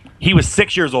 He was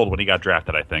 6 years old when he got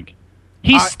drafted, I think.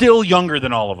 He's still younger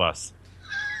than all of us.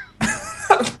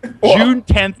 June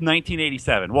 10th,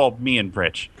 1987. Well, me and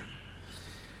Rich.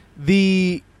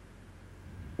 That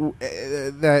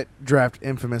draft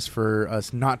infamous for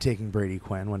us not taking Brady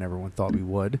Quinn when everyone thought we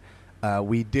would.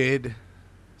 We did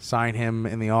sign him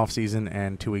in the offseason,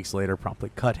 and 2 weeks later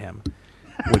promptly cut him,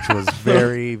 which was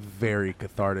very, very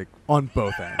cathartic on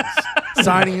both ends.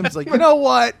 Signing him is like, you know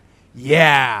what?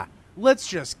 Yeah, let's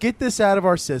just get this out of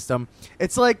our system.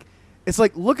 It's like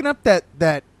looking up that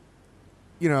that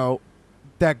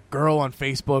girl on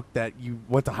Facebook that you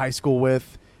went to high school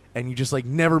with, and you just like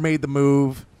never made the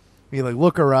move. You like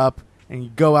look her up, and you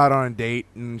go out on a date,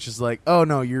 and it's just like, oh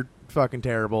no, you're fucking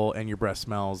terrible, and your breath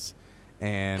smells.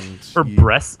 And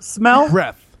breath smell?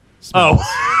 Breath smells.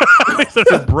 Oh. It's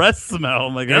a breath smell.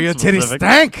 I'm like, that's your titty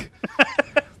stank.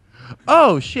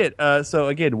 Oh, shit. So,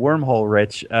 again, wormhole,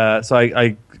 Rich. So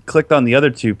I clicked on the other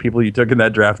two people you took in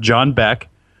that draft. John Beck,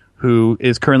 who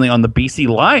is currently on the BC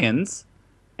Lions,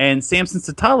 and Samson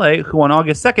Satale, who on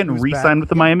August 2nd re-signed with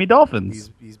the Miami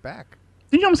Dolphins. He's back.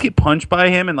 Didn't you almost get punched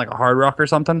by him in like a Hard Rock or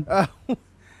something? I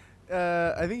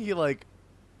think he like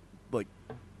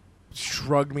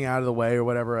shrugged me out of the way or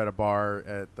whatever at a bar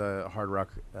at the Hard Rock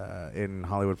in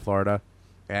Hollywood, Florida,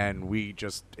 and we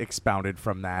just expounded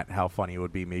from that how funny it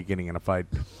would be me getting in a fight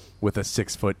with a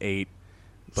 6'8",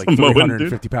 like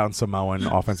 350-pound Samoan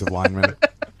offensive lineman.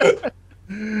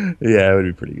 Yeah, it would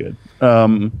be pretty good.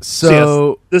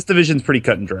 So yes, this division's pretty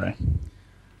cut and dry.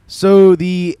 So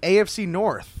the AFC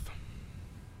North,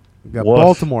 we've got Woof.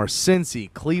 Baltimore,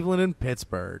 Cincy, Cleveland, and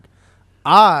Pittsburgh.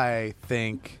 I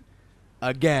think,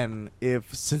 again,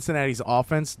 if Cincinnati's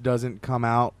offense doesn't come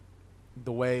out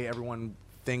the way everyone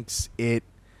thinks it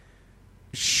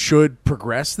should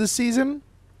progress this season,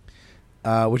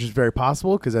 which is very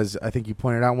possible because, as I think you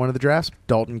pointed out in one of the drafts,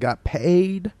 Dalton got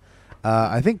paid.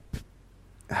 I think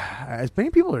as many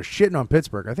people are shitting on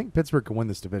Pittsburgh, I think Pittsburgh can win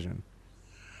this division.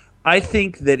 I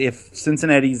think that if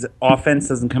Cincinnati's offense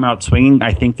doesn't come out swinging,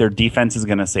 I think their defense is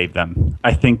going to save them.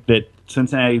 I think that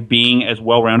Cincinnati being as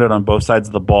well-rounded on both sides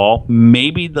of the ball,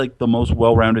 maybe like the most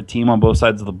well-rounded team on both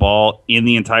sides of the ball in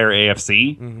the entire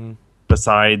AFC,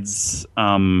 besides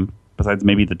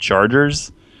maybe the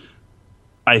Chargers.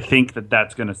 I think that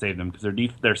that's going to save them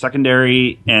because their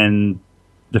secondary and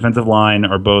defensive line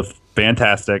are both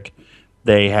fantastic.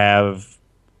 They have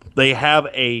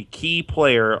a key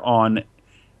player on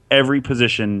every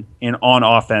position on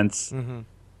offense.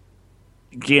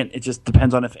 Again, it just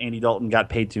depends on if Andy Dalton got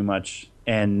paid too much,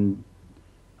 and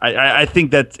I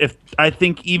think that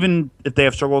even if they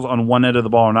have struggles on one end of the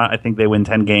ball or not, I think they win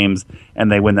 10 games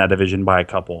and they win that division by a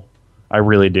couple. I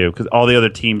really do because all the other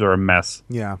teams are a mess.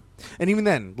 Yeah, and even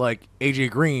then, like AJ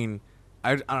Green,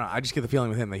 I don't know. I just get the feeling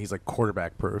with him that he's like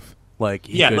quarterback proof. Like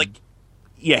he's going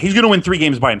to win 3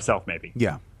 games by himself, maybe.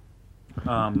 Yeah.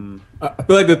 I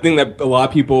feel like the thing that a lot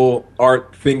of people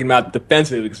aren't thinking about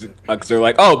defensively because they're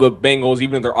like, oh, the Bengals,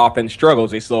 even if their offense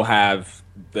struggles, they still have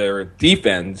their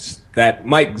defense. That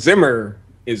Mike Zimmer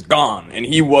is gone, and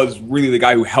he was really the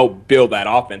guy who helped build that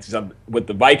offense. He's up with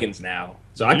the Vikings now,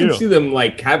 so I can see them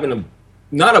like having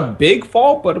not a big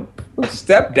fall, but a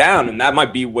step down, and that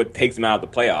might be what takes them out of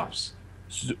the playoffs.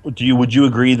 So would you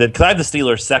agree that because I have the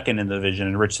Steelers second in the division,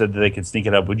 and Rich said that they could sneak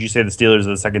it up? Would you say the Steelers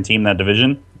are the second team in that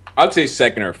division? I'd say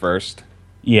second or first.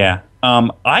 Yeah.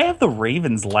 I have the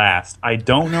Ravens last. I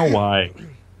don't know why.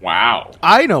 Wow.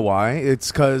 I know why.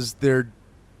 It's because their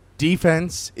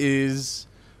defense is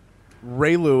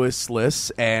Ray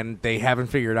Lewis-less, and they haven't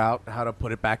figured out how to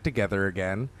put it back together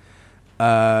again.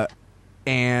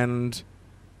 And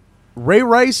Ray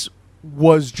Rice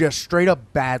was just straight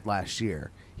up bad last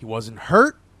year. He wasn't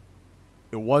hurt.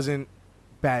 It wasn't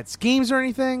bad schemes or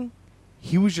anything.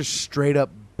 He was just straight up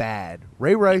bad.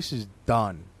 Ray Rice is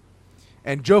done.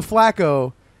 And Joe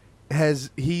Flacco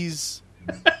he's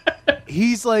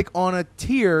like on a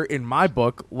tier in my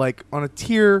book, like on a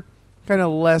tier kind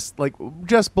of less, like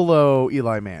just below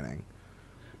Eli Manning.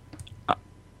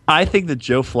 I think that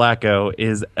Joe Flacco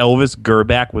is Elvis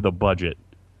Gerback with a budget.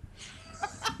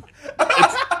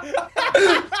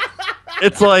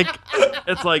 It's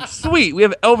like sweet, we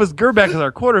have Elvis Gerback as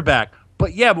our quarterback.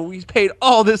 But we paid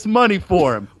all this money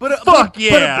for him. But a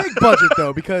big budget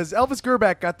though, because Elvis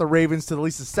Gerback got the Ravens to at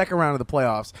least the second round of the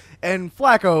playoffs, and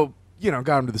Flacco,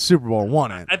 got him to the Super Bowl and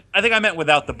won it. I think I meant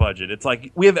without the budget. It's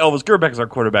like we have Elvis Gerback as our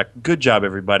quarterback. Good job,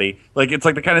 everybody. Like it's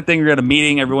like the kind of thing you're at a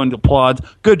meeting, everyone applauds.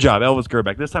 Good job, Elvis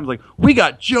Gerback. This time it's like we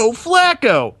got Joe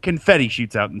Flacco. Confetti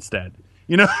shoots out instead.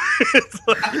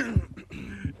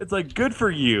 It's like good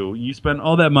for you. You spent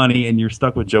all that money and you're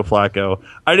stuck with Joe Flacco.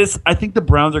 I think the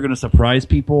Browns are going to surprise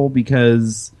people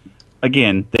because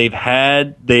again,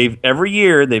 every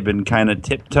year they've been kind of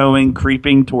tiptoeing,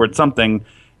 creeping towards something,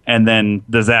 and then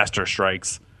disaster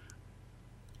strikes.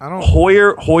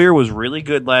 Hoyer was really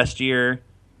good last year.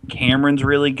 Cameron's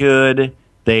really good.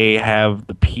 They have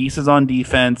the pieces on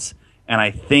defense, and I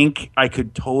think I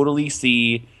could totally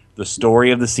see the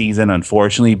story of the season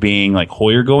unfortunately being like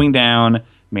Hoyer going down,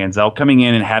 Manziel coming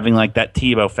in and having like that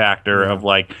Tebow factor of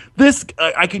like this.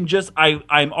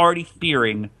 I'm already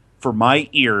fearing for my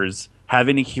ears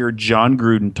having to hear John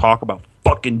Gruden talk about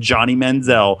fucking Johnny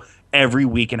Manziel every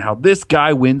week and how this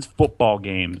guy wins football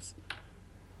games,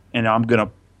 and I'm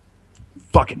gonna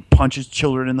fucking punch his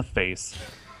children in the face.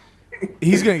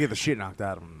 He's gonna get the shit knocked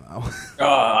out of him though.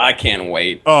 Oh, I can't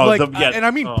wait. Oh, and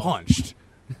I mean punched.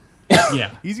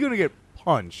 Yeah, he's gonna get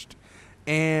punched,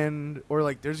 or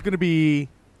like there's gonna be.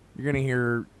 You're going to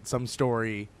hear some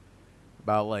story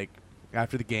about, like,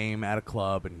 after the game at a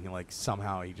club and, like,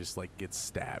 somehow he just, like, gets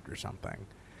stabbed or something.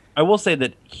 I will say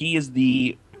that he is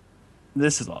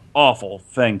this is an awful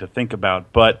thing to think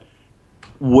about, but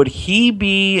would he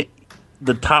be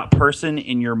the top person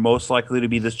in your most likely to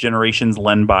be this generation's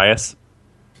Len Bias?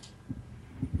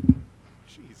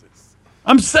 Jesus.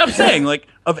 I'm saying, like,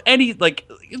 of any, like,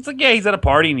 it's like, yeah, he's at a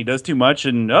party and he does too much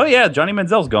and, oh, yeah, Johnny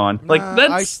Manziel's gone. Like,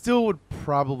 I still would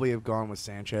probably have gone with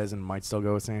Sanchez and might still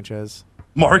go with Sanchez.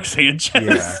 Mark Sanchez?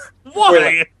 Yeah.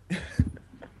 Why?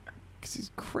 Because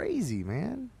he's crazy,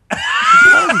 man.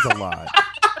 wasn't a lot.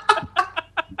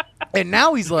 And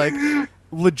now he's like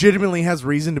legitimately has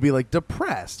reason to be like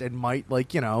depressed and might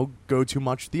like, go too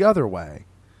much the other way.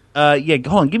 Yeah,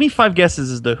 hold on. Give me 5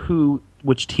 guesses as to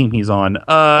which team he's on.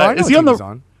 I know is he what on team the? he's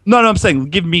on. No, I'm saying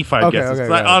give me 5 Okay, guesses. okay,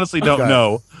 'Cause I go ahead. honestly don't Go ahead.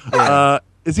 know. Yeah.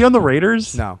 Is he on the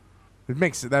Raiders? No.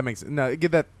 No,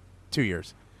 give that 2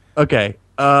 years. Okay.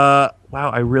 Wow,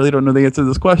 I really don't know the answer to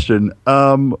this question.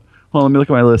 Hold on, let me look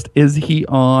at my list. Is he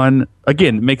on?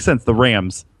 Again, it makes sense. The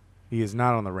Rams. He is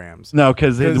not on the Rams. No,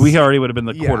 because we already would have been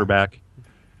the yeah. quarterback.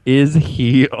 Is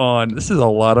he on? This is a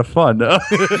lot of fun.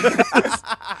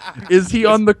 Is he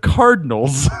on the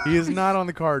Cardinals? He is not on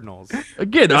the Cardinals.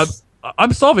 Again,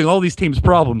 I'm solving all these teams'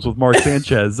 problems with Mark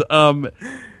Sanchez.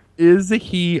 Is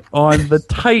he on the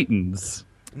Titans?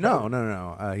 No.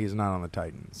 He's not on the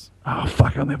Titans. Oh,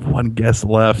 fuck. I only have one guess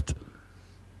left.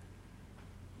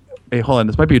 Hey, hold on.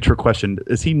 This might be a trick question.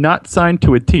 Is he not signed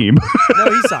to a team? No,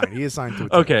 he's signed. He is signed to a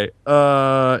team. Okay.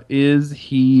 Is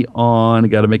he on?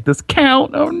 Got to make this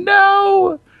count. Oh,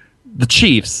 no. The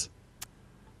Chiefs.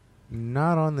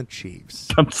 Not on the Chiefs.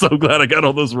 I'm so glad I got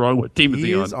all those wrong. What team is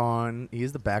he on? He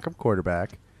is the backup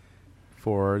quarterback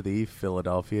for the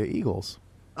Philadelphia Eagles.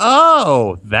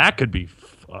 Oh, that could be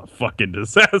a fucking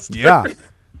disaster.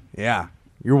 Yeah.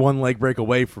 You're one leg break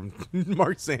away from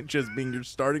Mark Sanchez being your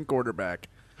starting quarterback.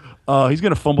 He's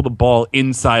going to fumble the ball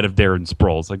inside of Darren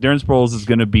Sproles. Like, Darren Sproles is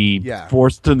going to be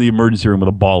forced to the emergency room with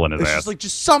a ball in his ass.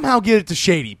 Just somehow get it to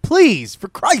Shady. Please, for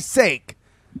Christ's sake.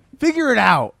 Figure it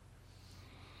out.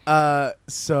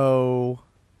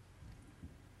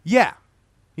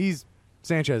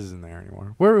 Sanchez isn't there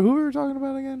anymore. Who were we talking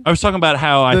about again? I was talking about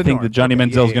how I think North. that Johnny Okay,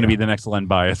 Manziel is going to be the next Len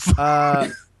Bias.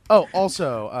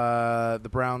 Also, the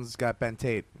Browns got Ben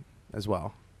Tate as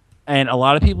well. And a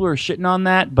lot of people are shitting on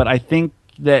that, but I think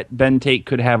that Ben Tate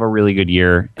could have a really good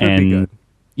year. Could be good.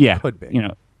 Yeah, could be.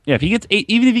 If he gets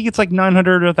even if he gets like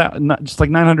 900 or just like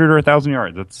 900 or 1,000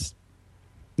 yards, that's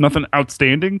nothing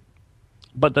outstanding.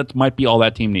 But that might be all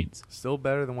that team needs. Still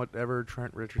better than whatever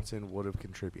Trent Richardson would have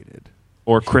contributed.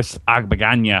 Or Chris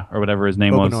Agbaganya, or whatever his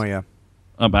name was.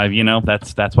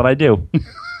 Obanoya. That's what I do.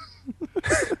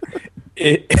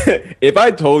 If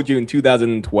I told you in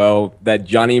 2012 that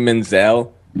Johnny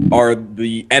Manziel are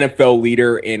the NFL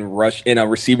leader in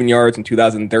receiving yards in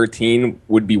 2013,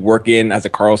 would be working as a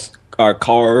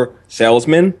car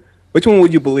salesman, which one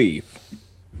would you believe?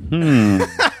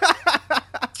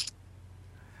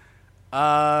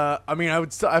 I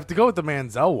would still have to go with the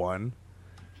Manziel one.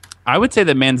 I would say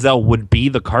that Manziel would be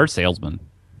the car salesman.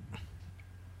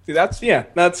 See, that's he.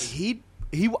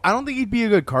 I don't think he'd be a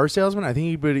good car salesman. I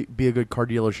think he'd be a good car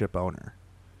dealership owner.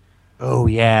 Oh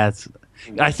yeah,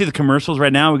 I see the commercials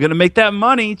right now. We're gonna make that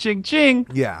money, ching ching.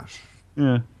 Yeah.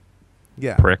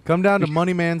 Prick. Come down to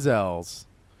Money Manziel's.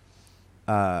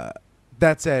 That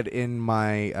said, in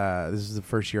my this is the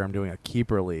first year I'm doing a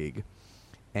keeper league,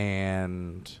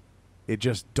 and it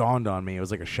just dawned on me. It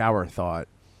was like a shower thought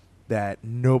that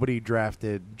nobody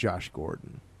drafted Josh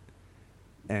Gordon,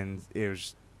 and it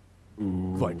was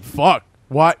like, fuck.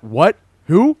 What?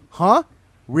 Who? Huh?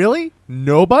 Really?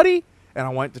 Nobody? And I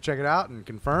went to check it out and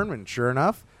confirm, and sure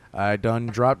enough, I done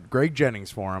dropped Greg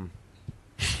Jennings for him.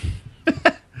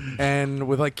 And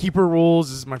with like keeper rules,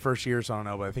 this is my first year, so I don't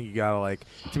know, but I think you gotta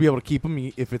to be able to keep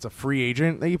him. If it's a free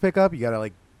agent that you pick up, you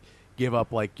gotta give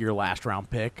up your last round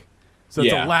pick. So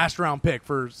it's a last round pick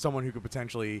for someone who could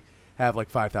potentially have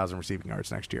 5,000 receiving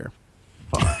yards next year.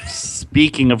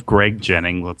 Speaking of Greg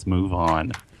Jennings, let's move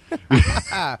on.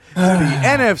 The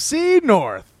NFC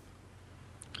North.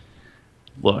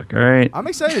 Look, all right. I'm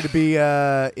excited to be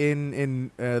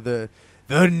in the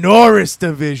Norris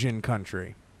division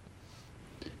country.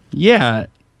 Yeah,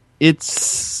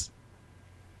 it's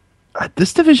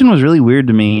this division was really weird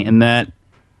to me in that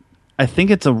I think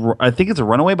it's a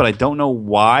runaway, but I don't know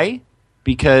why.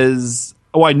 Because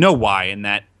I know why, in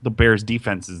that the Bears'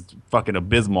 defense is fucking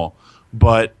abysmal.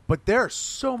 But there are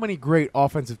so many great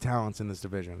offensive talents in this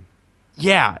division.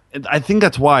 Yeah, I think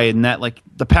that's why. In that,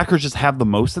 the Packers just have the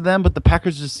most of them, but the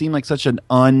Packers just seem like such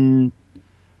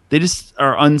they just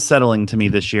are unsettling to me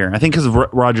this year. I think because of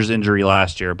Rodgers' injury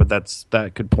last year, but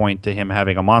that could point to him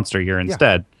having a monster year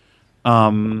instead.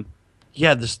 But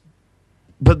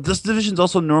this division's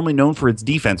also normally known for its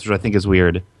defense, which I think is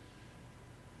weird.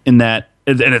 In that,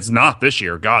 and it's not this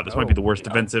year. God, this might be the worst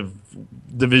defensive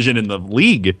division in the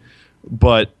league.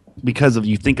 But because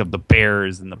you think of the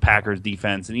Bears and the Packers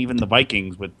defense, and even the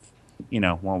Vikings with,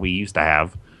 what we used to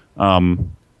have. I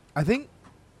think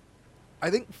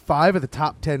 5 of the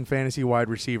top 10 fantasy wide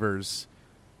receivers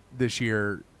this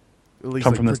year, at least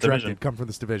come from this division. Come from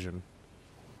this division.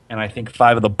 And I think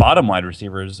 5 of the bottom wide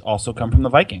receivers also come from the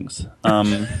Vikings.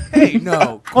 Hey,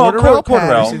 no.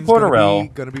 Patterson's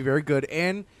Cordarrelle. going to be very good.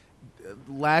 And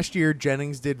last year,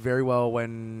 Jennings did very well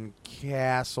when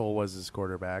Castle was his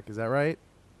quarterback. Is that right?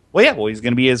 Well, yeah. Well, he's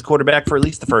going to be his quarterback for at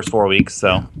least the first 4 weeks,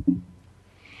 so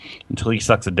until he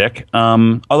sucks a dick.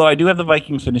 Although I do have the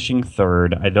Vikings finishing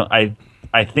third. I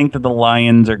think that the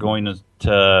Lions are going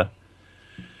to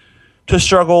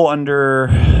struggle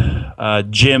under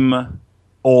Jim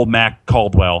Old Mac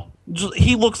Caldwell.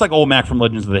 He looks like Old Mac from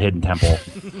Legends of the Hidden Temple.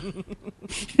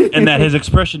 And that his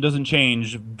expression doesn't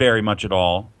change very much at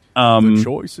all. The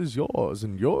choice is yours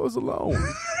and yours alone.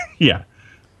 Yeah.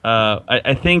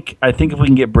 I think if we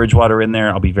can get Bridgewater in there,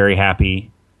 I'll be very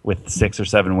happy with 6 or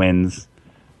 7 wins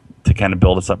to kind of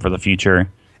build us up for the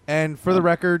future. And for the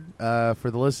record,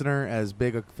 for the listener, as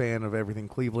big a fan of everything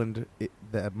Cleveland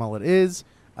that Mullet is,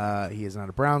 he is not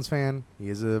a Browns fan. He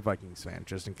is a Vikings fan,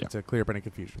 just to clear up any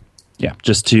confusion. Yeah,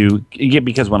 just to get,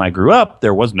 because when I grew up,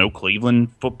 there was no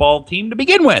Cleveland football team to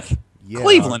begin with. Yeah.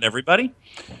 Cleveland, everybody.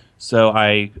 So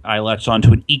I latched on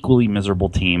to an equally miserable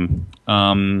team.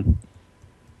 The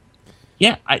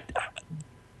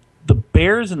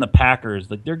Bears and the Packers,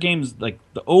 like their games, like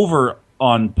the over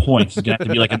on points is gonna have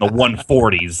to be like in the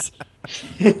 140s.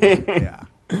 Yeah.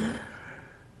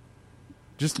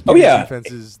 Just give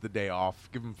defenses the day off.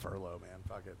 Give them furlough, man.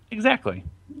 Fuck it. Exactly.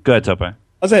 Go ahead, Tope.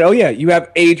 I said, you have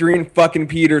Adrian fucking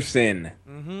Peterson.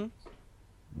 Mm-hmm.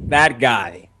 That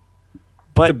guy.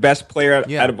 But the best player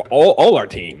out of all our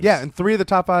teams. Yeah, and 3 of the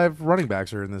top 5 running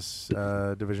backs are in this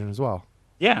division as well.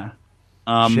 Yeah.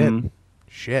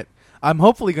 Shit. I'm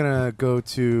hopefully going to go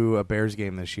to a Bears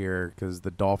game this year because the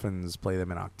Dolphins play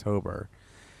them in October.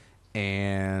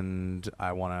 And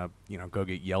I want to, go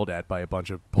get yelled at by a bunch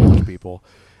of Polish people.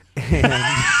 And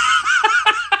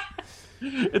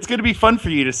it's going to be fun for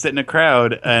you to sit in a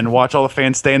crowd and watch all the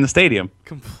fans stay in the stadium.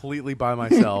 Completely by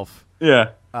myself. Yeah.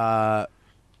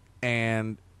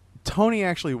 And Tony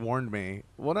actually warned me.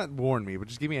 Well, not warned me, but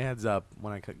just give me a heads up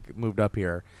when I moved up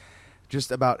here.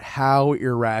 Just about how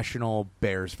irrational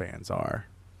Bears fans are.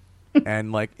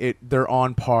 And, they're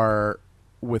on par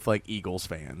with Eagles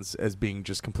fans as being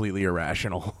just completely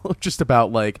irrational. Just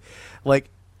about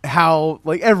how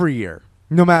every year,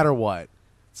 no matter what,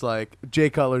 it's Jay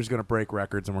Cutler's going to break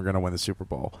records and we're going to win the Super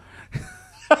Bowl.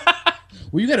 Well,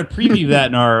 you got to preview that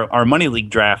in our Money League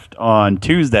draft on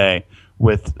Tuesday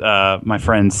with my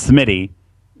friend Smitty,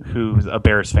 who's a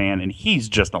Bears fan, and he's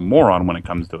just a moron when it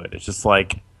comes to it. It's just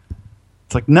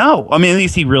no. I mean, at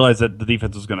least he realized that the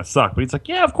defense was going to suck, but he's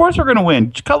yeah, of course we're going to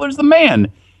win. Cutler's the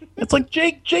man. It's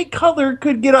Jay Cutler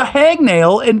could get a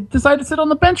hangnail and decide to sit on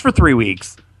the bench for 3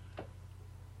 weeks.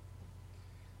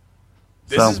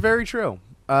 This is very true.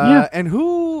 And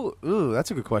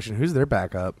that's a good question. Who's their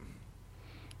backup?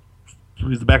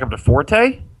 Who's the backup to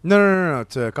Forte? No,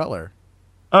 to Cutler.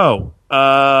 Oh,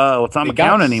 it's not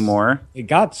McCown anymore. They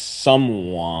got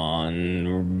someone,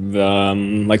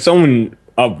 someone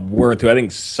of worth who I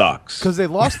think sucks. Because they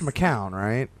lost McCown,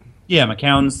 right? Yeah,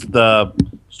 McCown's the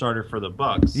starter for the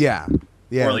Bucks. Yeah,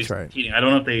 or at least that's right. I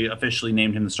don't know if they officially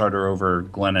named him the starter over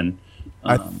Glennon.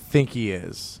 I think he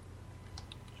is.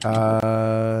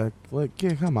 Come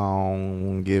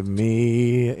on, give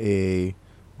me a.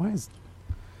 Why is?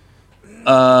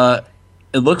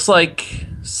 It looks like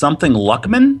something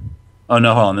Luckman. Oh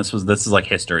no, hold on. This is like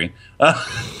history.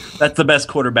 That's the best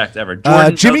quarterback ever.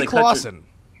 Jimmy Clausen.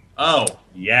 Oh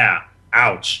yeah!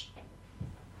 Ouch.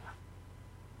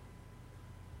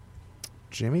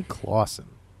 Jimmy Clausen.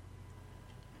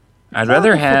 I'd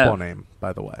rather have football name,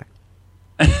 by the way.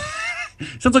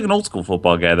 Sounds like an old school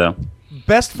football guy, though.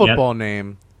 Best football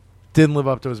name didn't live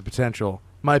up to his potential.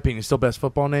 My opinion, still best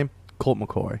football name, Colt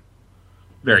McCoy.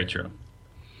 Very true.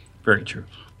 Very true.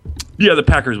 Yeah, the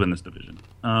Packers win this division.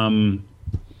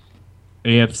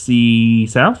 AFC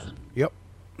South? Yep.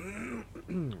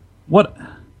 What?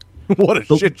 What a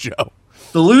shit show.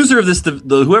 The loser of this,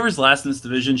 whoever's last in this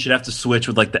division, should have to switch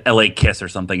with the LA Kiss or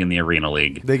something in the Arena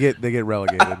League. They get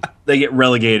relegated. They get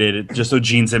relegated just so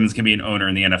Gene Simmons can be an owner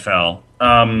in the NFL.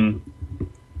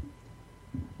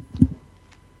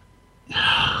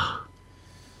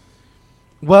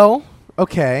 Well,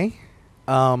 okay.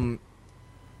 I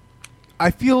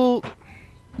feel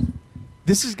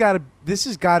this has got to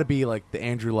be the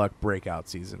Andrew Luck breakout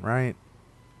season, right?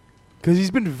 Because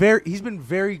he's been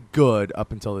very good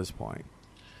up until this point.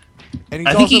 And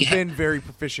he's also been very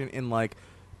proficient in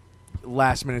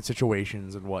last minute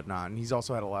situations and whatnot. And he's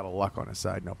also had a lot of luck on his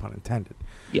side, no pun intended.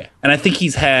 Yeah. And I think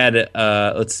he's had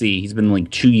he's been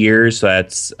 2 years, so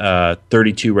that's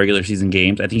 32 regular season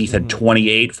games. I think he's had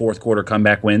 28 fourth quarter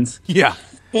comeback wins. Yeah.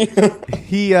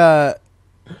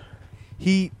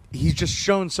 he's just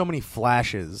shown so many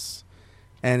flashes,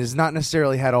 and has not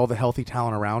necessarily had all the healthy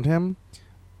talent around him.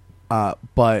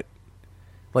 But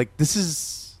like this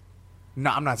is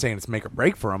not. I'm not saying it's make or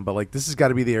break for him, but like this has got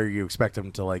to be the area you expect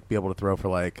him to like be able to throw for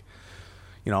like,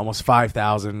 almost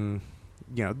 5,000.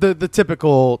 The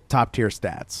typical top tier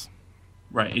stats.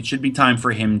 Right. It should be time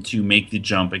for him to make the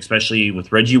jump, especially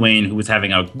with Reggie Wayne, who was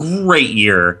having a great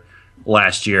year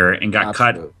last year and got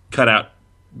cut out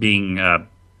being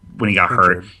when he got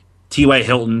hurt. T.Y.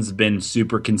 Hilton's been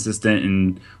super consistent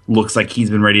and looks like he's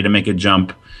been ready to make a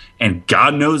jump. And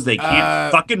God knows they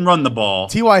can't fucking run the ball.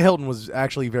 T.Y. Hilton was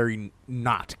actually very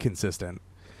not consistent.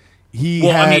 He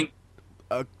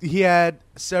had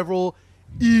several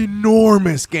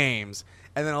enormous games,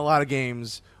 and then a lot of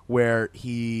games where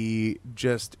he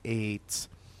just ate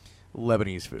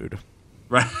Lebanese food.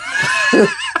 Right.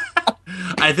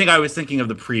 I think I was thinking of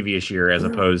the previous year as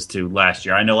opposed to last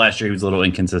year. I know last year he was a little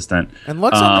inconsistent. And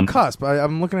Luck's on the cusp.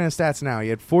 I'm looking at his stats now. He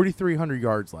had 4,300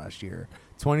 yards last year,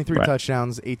 23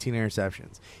 touchdowns, 18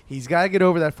 interceptions. He's got to get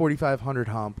over that 4,500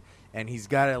 hump, and he's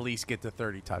got to at least get to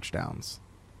 30 touchdowns.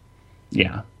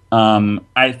 Yeah.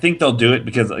 I think they'll do it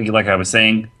because, like I was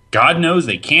saying, God knows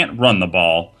they can't run the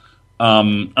ball.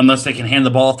 Unless they can hand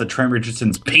the ball off to Trent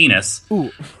Richardson's penis.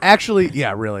 Ooh, actually,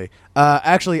 yeah, really.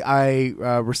 I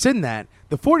rescind that.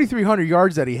 The 4,300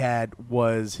 yards that he had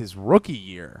was his rookie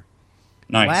year.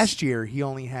 Nice. Last year, he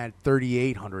only had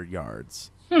 3,800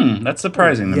 yards. That's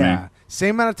surprising to me. Yeah,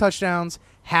 same amount of touchdowns,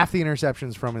 half the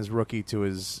interceptions from his rookie to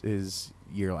his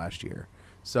year last year.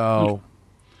 So,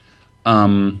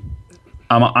 I'm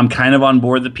kind of on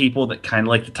board the people that kind of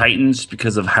like the Titans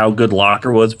because of how good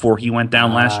Locker was before he went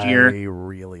down last year. I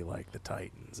really like the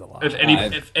Titans a lot. If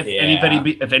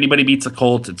anybody beats the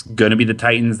Colts, it's going to be the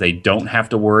Titans. They don't have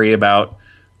to worry about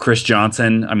Chris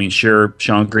Johnson. I mean, sure,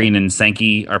 Sean Green and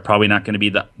Sankey are probably not going to be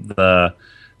the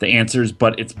answers,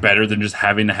 but it's better than just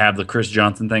having to have the Chris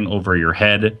Johnson thing over your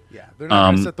head. Yeah, they're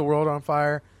not going to set the world on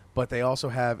fire, but they also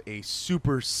have a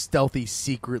super stealthy,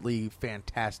 secretly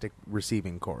fantastic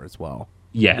receiving core as well.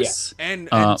 Yes. Yeah.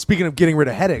 And speaking of getting rid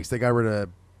of headaches, they got rid of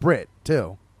Britt,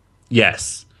 too.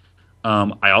 Yes.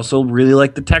 I also really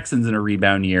like the Texans in a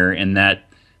rebound year in that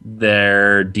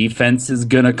their defense is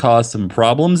going to cause some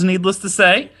problems, needless to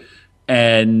say.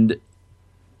 And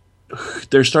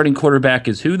their starting quarterback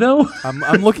is who, though?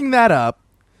 I'm looking that up.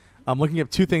 I'm looking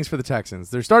up two things for the Texans.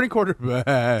 Their starting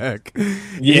quarterback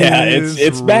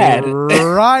it's bad.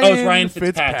 Ryan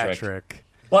Fitzpatrick.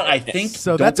 But I think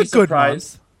so. That's a good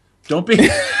month. Don't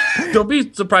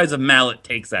be surprised if Mullet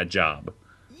takes that job.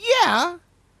 Yeah,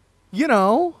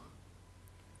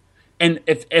 And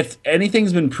if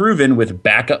anything's been proven with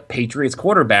backup Patriots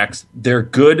quarterbacks, they're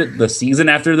good the season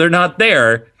after they're not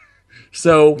there.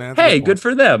 So hey, good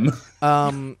for them.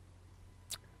 I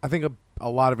think a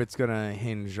lot of it's going to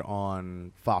hinge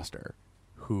on Foster,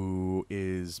 who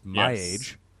is my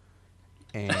age,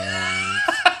 and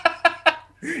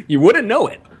you wouldn't know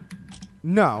it.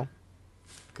 No.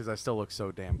 Because I still look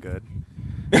so damn good.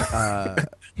 That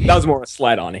was more a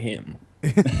slight on him.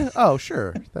 Oh,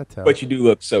 sure. That helps. But you do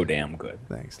look so damn good.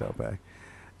 Thanks, Tope.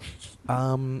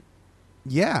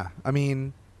 Yeah. I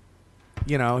mean,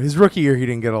 his rookie year, he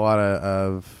didn't get a lot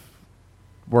of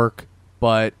work.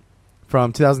 But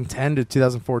from 2010 to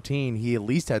 2014, he at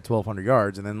least had 1,200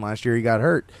 yards. And then last year, he got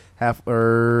hurt.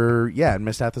 And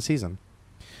missed half the season.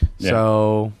 Yeah.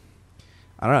 So,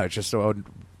 I don't know. It's just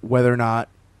whether or not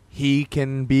he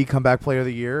can be comeback player of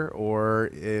the year, or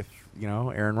if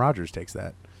Aaron Rodgers takes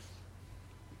that.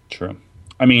 True.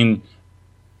 I mean,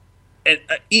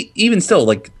 even still,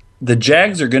 like the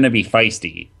Jags are going to be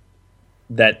feisty.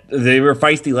 That they were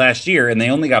feisty last year, and they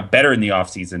only got better in the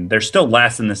offseason. They're still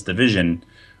last in this division,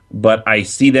 but I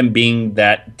see them being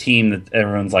that team that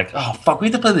everyone's like, "Oh fuck, we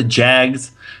have to play the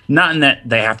Jags." Not in that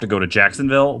they have to go to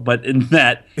Jacksonville, but in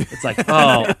that it's like,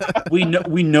 "Oh, we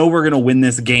know we're going to win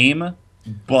this game."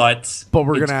 But we're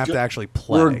going to have to actually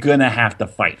play. We're going to have to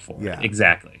fight for it.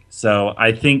 Exactly. So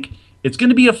I think it's going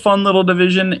to be a fun little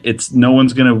division. No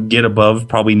one's going to get above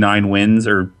probably 9 wins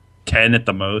or 10 at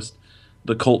the most.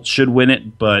 The Colts should win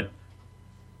it, but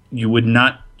you would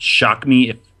not shock me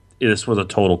if this was a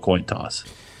total coin toss.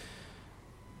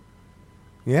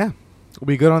 Yeah. We'll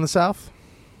be good on the South.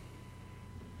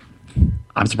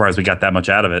 I'm surprised we got that much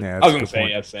out of it. Yeah, I was going to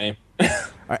say, same. All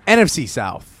right, NFC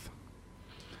South.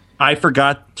 I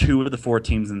forgot 2 of the 4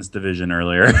 teams in this division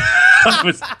earlier.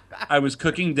 I was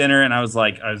cooking dinner and I was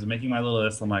making my little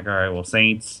list. I'm like, all right, well,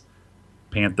 Saints,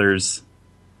 Panthers.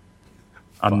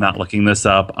 I'm not looking this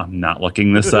up. And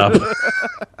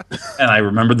I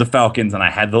remembered the Falcons and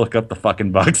I had to look up the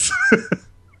fucking Bucks.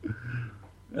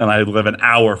 and I live an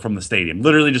hour from the stadium.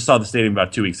 Literally just saw the stadium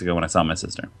about 2 weeks ago when I saw my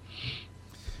sister.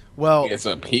 Well, It's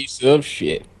a piece of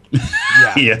shit.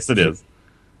 yeah. Yes, it is.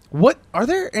 What are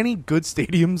there any good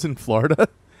stadiums in Florida?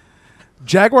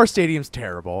 Jaguar Stadium's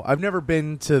terrible. I've never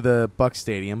been to the Bucs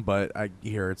Stadium, but I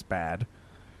hear it's bad.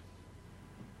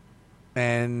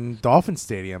 And Dolphin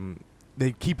Stadium,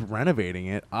 they keep renovating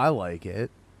it. I like it.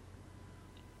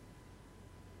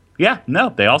 Yeah, no,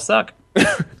 they all suck.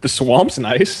 The Swamp's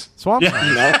nice. Swamp.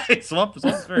 Yeah, Swamp's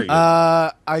very good.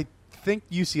 I think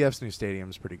UCF's new stadium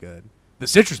is pretty good. The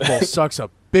Citrus Bowl sucks a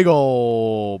big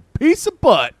old piece of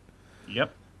butt.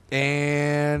 Yep.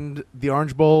 And the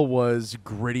Orange Bowl was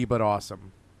gritty but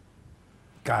awesome.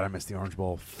 God, I miss the Orange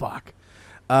Bowl. Fuck.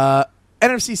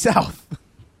 NFC South.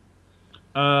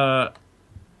 The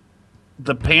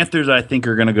Panthers, I think,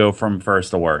 are going to go from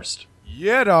first to worst.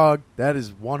 Yeah, dog. That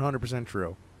is 100%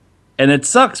 true. And it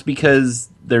sucks because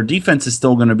their defense is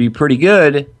still going to be pretty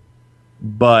good,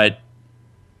 but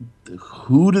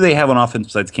who do they have on offense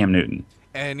besides Cam Newton?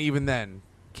 And even then,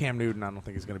 Cam Newton, I don't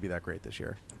think is going to be that great this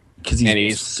year. Because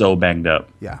he's so banged up.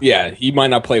 Yeah. Yeah, he might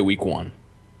not play week 1.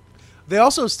 They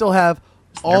also still have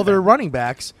all their running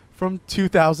backs from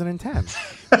 2010.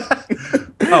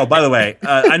 Oh, by the way,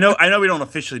 I know we don't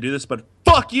officially do this, but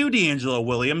fuck you, D'Angelo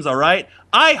Williams, all right?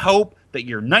 I hope that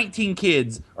your 19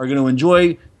 kids are going to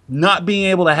enjoy not being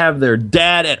able to have their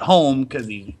dad at home because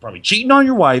he's probably cheating on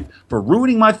your wife for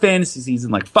ruining my fantasy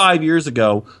season like 5 years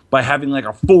ago by having like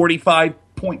a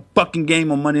 45-point fucking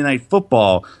game on Monday Night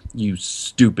Football, you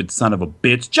stupid son of a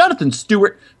bitch. Jonathan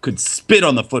Stewart could spit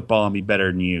on the football and be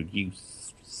better than you. You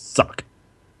suck.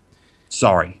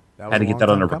 Sorry. Had to get that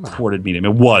on a recorded meeting.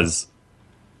 It was.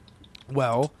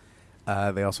 Well,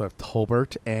 they also have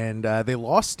Tolbert, and they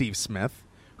lost Steve Smith,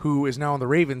 who is now on the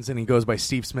Ravens, and he goes by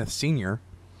Steve Smith Sr.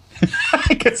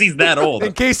 Because he's that old.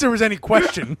 In case there was any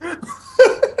question.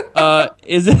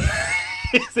 Is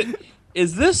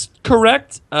this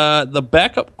correct? The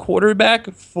backup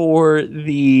quarterback for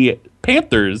the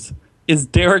Panthers is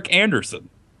Derek Anderson.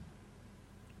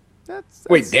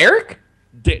 Wait, Derek?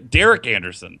 Derek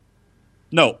Anderson.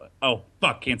 No. Oh,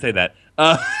 fuck. Can't say that.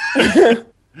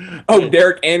 Oh,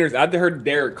 Derek Anderson. I heard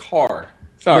Derek Carr.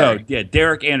 Sorry. No, yeah,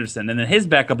 Derek Anderson. And then his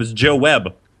backup is Joe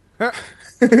Webb.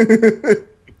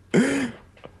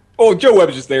 Oh, Joe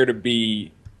Webb's just there to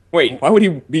be... Wait, why would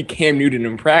he be Cam Newton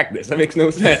in practice? That makes no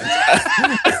sense.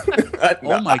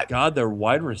 Oh, my God. They're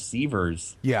wide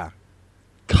receivers. Yeah.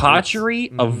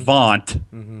 Kotchery, Avant,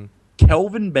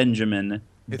 Kelvin Benjamin,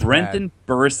 Brenton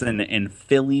Burson, and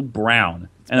Philly Brown.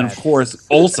 And then, of course,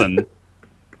 Olsen.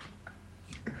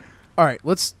 All right,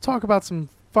 let's talk about some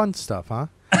fun stuff, huh?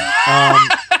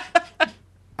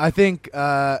 I think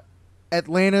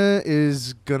Atlanta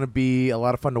is going to be a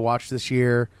lot of fun to watch this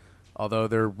year, although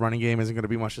their running game isn't going to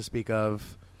be much to speak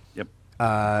of.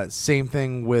 Yep. Same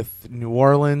thing with New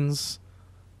Orleans.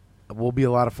 Will be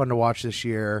a lot of fun to watch this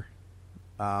year.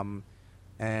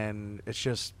 And it's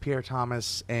just Pierre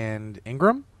Thomas and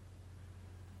Ingram.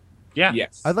 Yeah.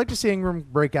 Yes. I'd like to see Ingram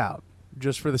break out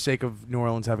just for the sake of New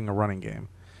Orleans having a running game.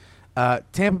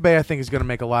 Tampa Bay, I think, is going to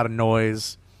make a lot of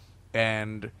noise.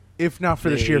 And if not for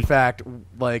the sheer fact,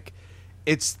 like,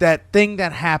 it's that thing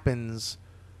that happens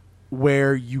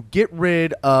where you get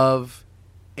rid of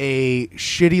a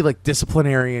shitty, like,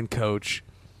 disciplinarian coach,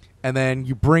 and then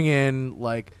you bring in,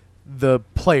 like, the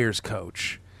players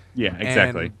coach. Yeah,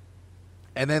 exactly.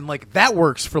 And then, like, that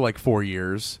works for, like, 4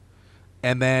 years.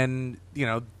 And then, you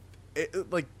know,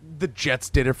 like, the Jets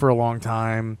did it for a long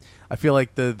time. I feel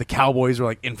like the Cowboys are,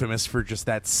 like, infamous for just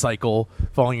that cycle,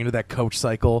 falling into that coach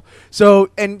cycle. So,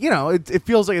 and, you know, it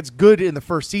feels like it's good in the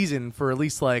first season for at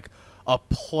least, like, a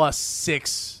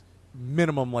 +6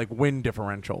 minimum, like, win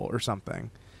differential or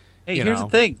something. Hey, here's the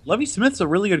thing. Lovie Smith's a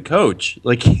really good coach.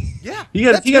 Like, yeah, he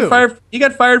got fired. He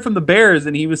got fired from the Bears,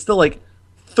 and he was still like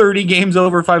 30 games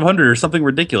over 500 or something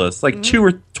ridiculous. Like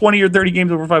 20 or 30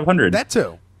 games over 500. That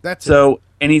too. So,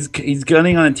 and he's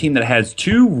gunning on a team that has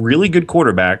two really good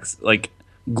quarterbacks. Like,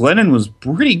 Glennon was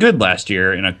pretty good last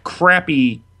year in a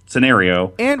crappy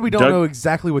scenario. And we don't know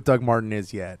exactly what Doug Martin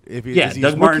is yet. Is he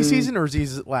Doug Martin season or is he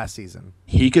last season?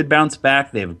 He could bounce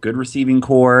back. They have a good receiving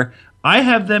core. I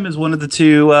have them as one of the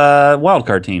two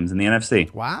wildcard teams in the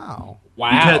NFC. Wow.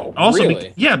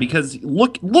 Really? Because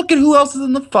look at who else is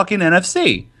in the fucking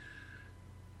NFC.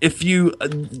 If you,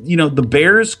 the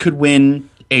Bears could win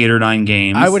 8 or 9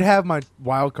 games. I would have my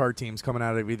wildcard teams coming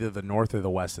out of either the North or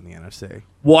the West in the NFC.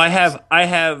 Well, I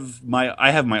have my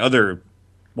other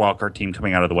wildcard team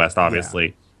coming out of the West,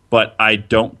 obviously, but I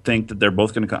don't think that they're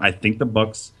both going to come. I think the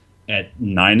Bucs at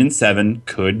 9 and 7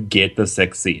 could get the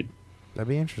 6th seed. That'd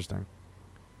be interesting.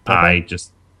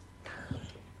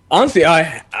 Honestly,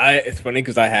 it's funny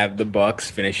because I have the Bucks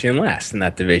finishing last in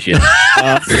that division.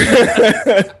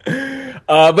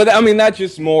 But I mean, that's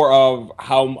just more of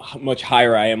how much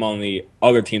higher I am on the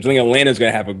other teams. I think Atlanta's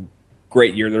going to have a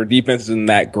great year. Their defense isn't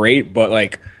that great, but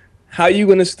like, how are you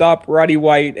going to stop Roddy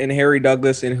White and Harry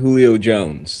Douglas and Julio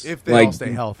Jones if they all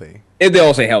stay healthy? If they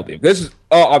all stay healthy, this is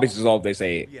obviously all they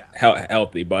say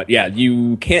healthy. But yeah,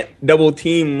 you can't double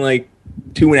team like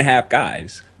 2.5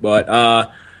 guys. But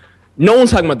no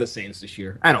one's talking about the Saints this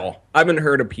year at all. I haven't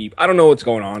heard a peep. I don't know what's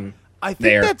going on. I think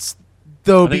there. that's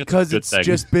because it's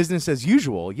just business as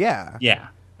usual. Yeah. Yeah.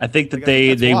 I think that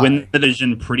they win the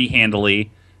division pretty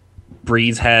handily.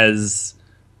 Breeze is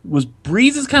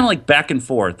kind of like back and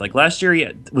forth. Like last year he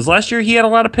had a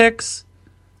lot of picks.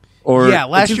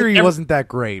 Last year he wasn't that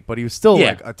great, but he was still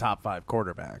like a top 5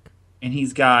 quarterback. And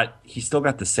he's still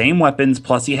got the same weapons.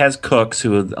 Plus he has Cooks,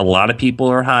 who a lot of people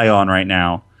are high on right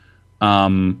now.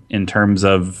 In terms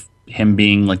of him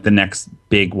being like the next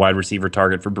big wide receiver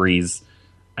target for Breeze,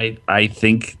 I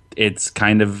think it's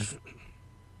kind of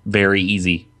very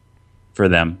easy for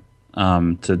them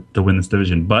to win this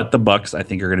division. But the Bucks, I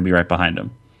think, are going to be right behind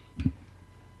them.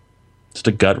 Just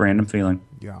a gut random feeling.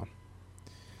 Yeah.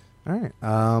 All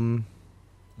right.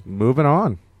 Moving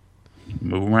on.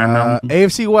 Moving around.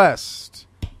 AFC West,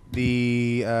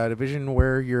 the division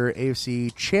where your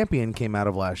AFC champion came out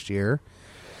of last year.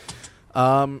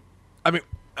 Along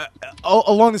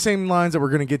the same lines that we're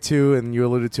going to get to, and you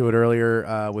alluded to it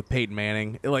earlier with Peyton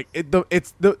Manning.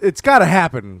 It's got to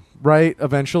happen, right?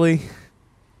 Eventually.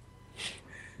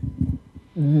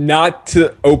 Not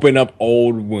to open up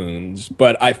old wounds,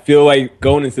 but I feel like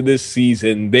going into this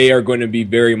season, they are going to be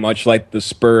very much like the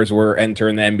Spurs were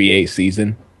entering the NBA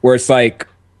season, where it's like,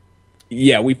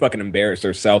 yeah, we fucking embarrassed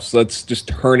ourselves. So let's just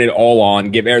turn it all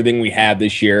on, give everything we have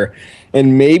this year,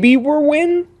 and maybe we'll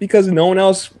win because no one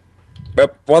else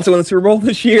wants to win the Super Bowl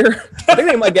this year. I think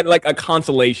they might get like a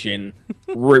consolation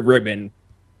ribbon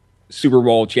Super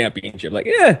Bowl championship. Like,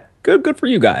 yeah, good for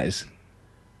you guys.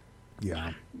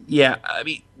 Yeah. Yeah, I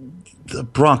mean, the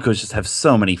Broncos just have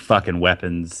so many fucking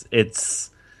weapons. And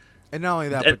not only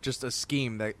that, but just a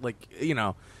scheme that, like, you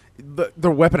know, the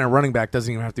weapon at running back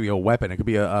doesn't even have to be a weapon. It could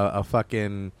be a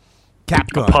fucking cap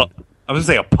gun. I was going to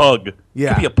say a pug.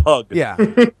 Yeah. It could be a pug. Yeah.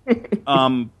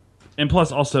 And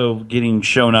plus also getting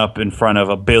shown up in front of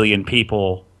 1 billion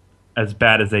people as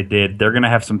bad as they did, they're going to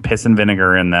have some piss and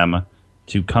vinegar in them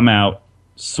to come out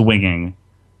swinging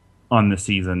on the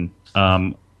season.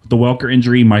 The Welker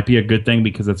injury might be a good thing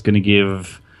because it's going to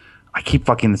give. I keep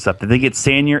fucking this up. Did they get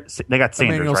Sanders? They got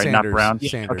Sanders, Emmanuel right? Sanders. Not Brown.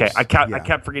 Sanders. Okay, I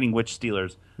kept forgetting which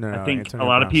Steelers. No, I think Antonio a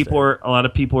lot of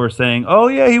Brown's people are saying, "Oh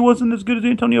yeah, he wasn't as good as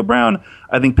Antonio Brown."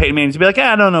 I think Peyton Manning's gonna be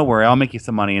like, don't worry, I'll make you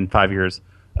some money in 5 years."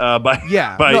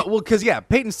 Because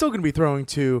Peyton's still going to be throwing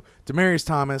to Demaryius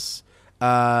Thomas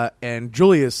and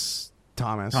Julius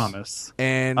Thomas.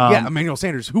 And Emmanuel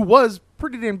Sanders, who was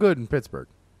pretty damn good in Pittsburgh.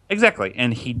 Exactly,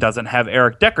 and he doesn't have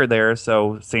Eric Decker there,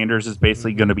 so Sanders is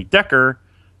basically going to be Decker.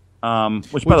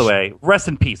 Which, by the way, rest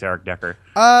in peace, Eric Decker.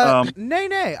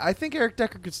 Nay. I think Eric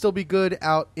Decker could still be good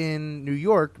out in New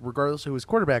York, regardless of who his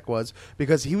quarterback was,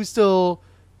 because he was still,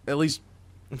 at least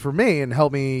for me, and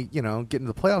helped me, get into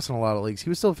the playoffs in a lot of leagues. He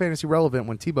was still fantasy relevant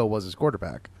when Tebow was his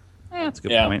quarterback. That's a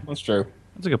good point. That's true.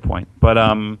 That's a good point. But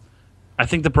I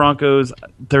think the Broncos.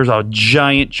 There's a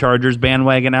giant Chargers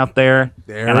bandwagon out there.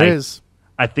 There is.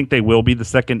 I think they will be the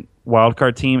second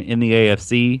wildcard team in the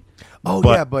AFC. Oh,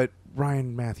 but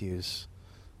Ryan Matthews.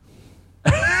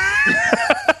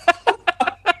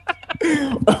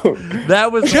 That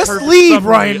was just leave,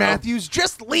 Ryan Matthews.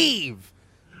 Just leave,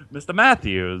 Mr.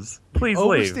 Matthews. Please leave.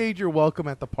 Overstayed your welcome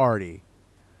at the party.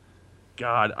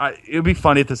 God, it would be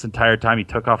funny if this entire time he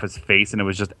took off his face and it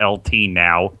was just LT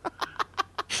now.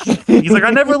 He's like, I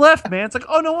never left, man. It's like,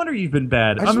 oh, no wonder you've been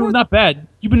bad. Not bad.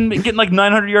 You've been getting like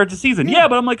 900 yards a season. Yeah,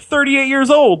 but I'm like 38 years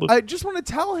old. I just want to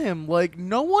tell him, like,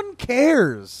 no one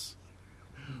cares.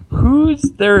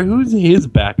 Who's his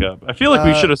backup? I feel like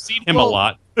we should have seen him a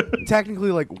lot.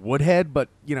 Technically, like Woodhead, but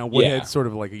Woodhead's sort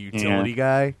of like a utility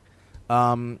guy.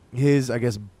 His, I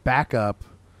guess, backup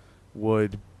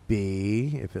would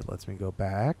be, if it lets me go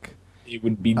back, it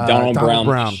would be Donald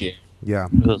Brown. Shit. Yeah.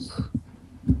 Ugh.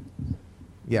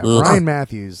 Yeah, Ryan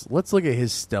Matthews. Let's look at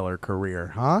his stellar career,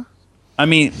 huh? I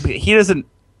mean, he doesn't.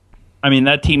 I mean,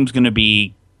 that team's going to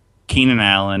be Keenan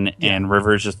Allen and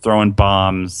Rivers just throwing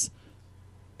bombs,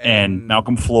 and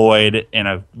Malcolm Floyd and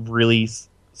a really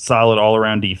solid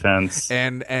all-around defense,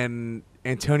 and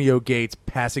Antonio Gates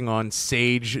passing on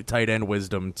sage tight end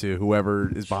wisdom to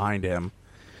whoever is behind him.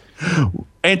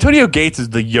 Antonio Gates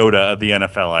is the Yoda of the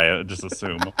NFL, I just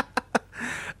assume.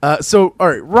 So, all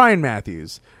right, Ryan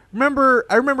Matthews.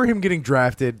 I remember him getting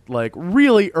drafted like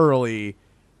really early,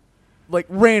 like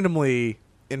randomly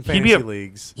in fantasy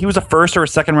leagues. He was a first or a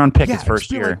second round pick his just first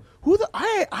be year. like, who the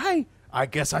I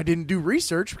guess I didn't do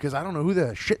research because I don't know who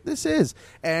the shit this is.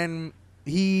 And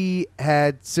he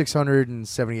had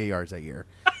 678 yards that year.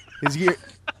 His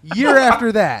year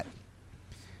after that.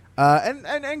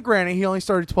 And granted, he only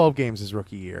started 12 games his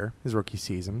rookie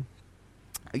season.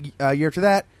 A year after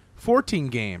that, 14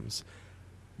 games.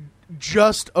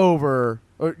 Just under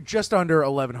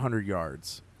 1,100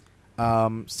 yards.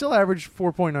 Still averaged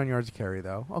 4.9 yards a carry,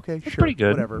 though. Okay, That's sure. pretty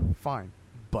good. Whatever. Fine.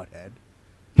 Butthead.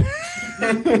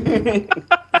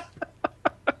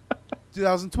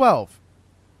 2012.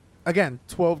 Again,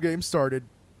 12 games started.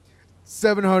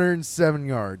 707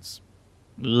 yards.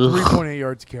 3.8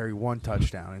 yards to carry, 1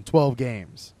 touchdown in 12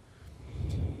 games.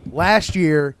 Last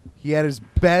year, he had his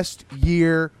best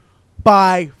year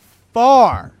by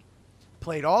far.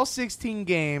 Played all 16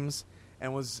 games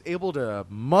and was able to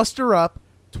muster up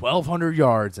 1,200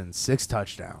 yards and 6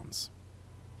 touchdowns.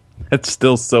 That's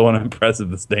still so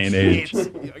unimpressive this day and age.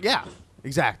 Yeah,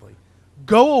 exactly.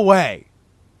 Go away.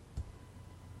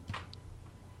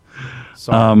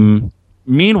 Sorry.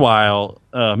 Meanwhile,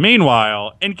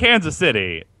 in Kansas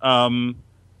City,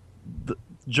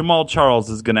 Jamal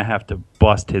Charles is going to have to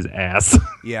bust his ass.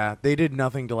 Yeah, they did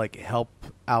nothing to like help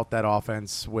out that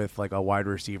offense with like a wide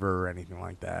receiver or anything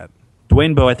like that.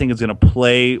 Dwayne Bowe, I think, is going to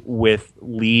play with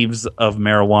leaves of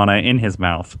marijuana in his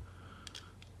mouth.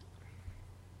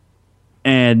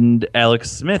 And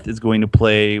Alex Smith is going to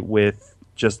play with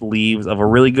just leaves of a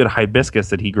really good hibiscus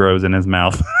that he grows in his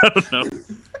mouth. I don't know.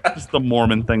 Just the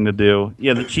Mormon thing to do.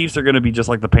 Yeah, the Chiefs are going to be just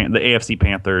like the AFC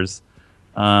Panthers.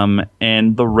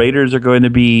 And the Raiders are going to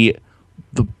be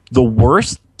the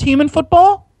worst team in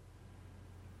football?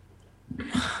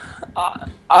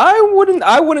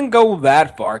 I wouldn't go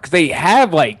that far because they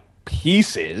have like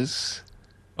pieces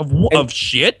of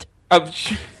shit.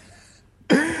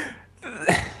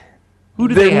 Who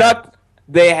do they have?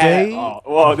 They have. Oh,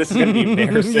 well, this is gonna be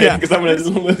embarrassing because I'm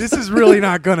gonna. This is really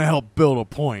not gonna help build a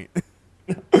point.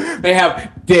 They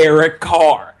have Derek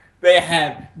Carr. They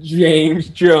have James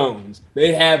Jones.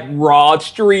 They have Rod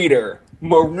Streeter,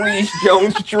 Maurice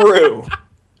Jones-Drew.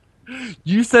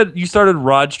 You said you started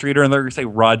Rod Streeter, and they're going to say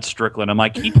Rod Strickland. I'm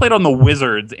like, he played on the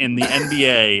Wizards in the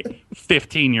NBA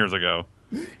 15 years ago.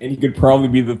 And he could probably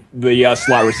be the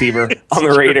slot receiver on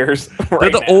the Raiders.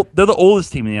 They're the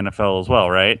oldest team in the NFL as well,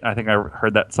 right? I think I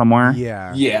heard that somewhere.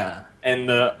 Yeah. Yeah. And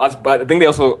but I think they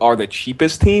also are the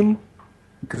cheapest team.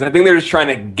 Because I think they're just trying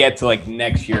to get to like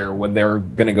next year when they're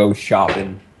going to go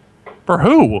shopping. For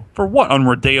who? For what? On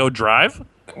Rodeo Drive?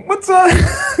 What's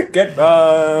get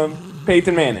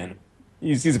Peyton Manning.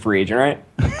 He's a free agent, right?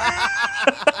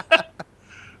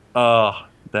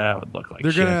 That would look like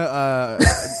They're shit. gonna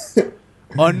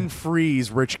unfreeze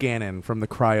Rich Gannon from the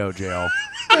cryo jail.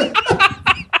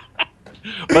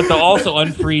 But they'll also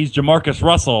unfreeze Jamarcus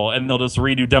Russell, and they'll just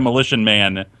redo Demolition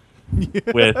Man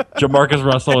with Jamarcus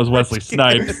Russell as Wesley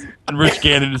Snipes and Rich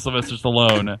Gannon as Sylvester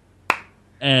Stallone.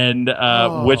 And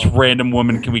which random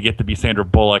woman can we get to be Sandra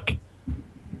Bullock?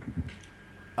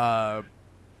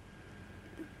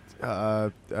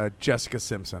 Jessica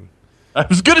Simpson. I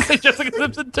was going to say Jessica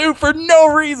Simpson, too, for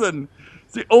no reason.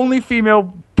 It's the only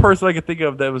female person I could think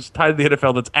of that was tied to the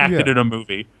NFL that's acted in a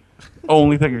movie.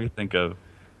 Only thing I could think of.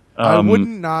 I would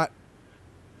not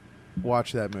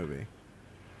watch that movie.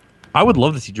 I would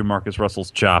love to see Jamarcus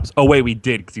Russell's chops. Oh, wait, we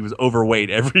did, because he was overweight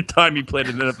every time he played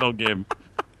an NFL game.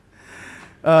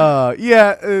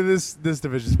 This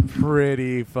division's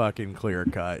pretty fucking clear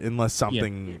cut, unless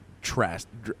something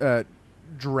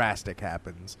drastic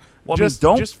happens. Well,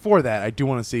 just for that, I do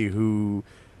want to see who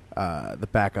the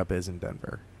backup is in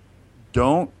Denver.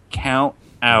 Don't count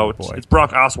out. It's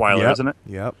Brock Osweiler, isn't it?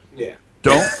 Yep. Yeah.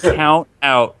 Don't count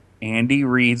out Andy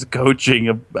Reid's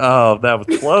coaching. That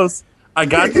was close. I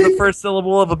got to the first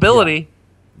syllable of ability.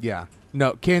 Yeah.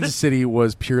 No, Kansas City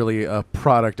was purely a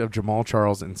product of Jamal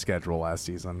Charles and schedule last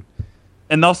season.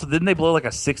 And also, didn't they blow like a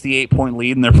 68-point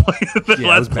lead in their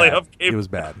last playoff game? It was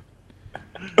bad.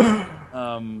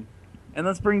 And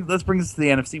let's bring us to the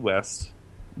NFC West.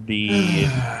 The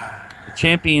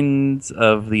champions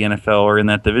of the NFL are in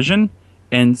that division,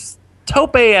 and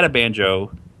Tope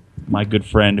Atabanjo, my good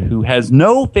friend, who has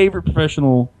no favorite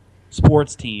professional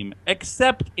sports team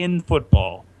except in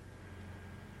football.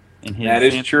 And his that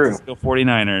is San true. Francisco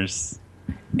 49ers.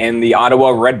 And the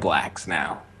Ottawa Red Blacks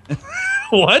now.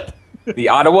 What? The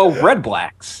Ottawa Red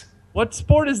Blacks. What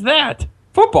sport is that?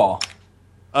 Football.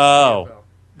 Oh.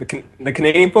 The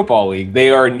Canadian Football League.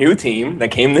 They are a new team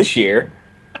that came this year.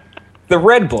 The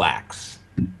Red Blacks.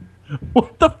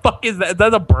 What the fuck is that? Is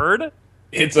that a bird?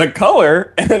 It's a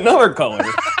color and another color.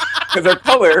 Because their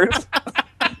colors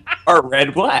are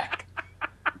red, black.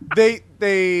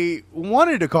 They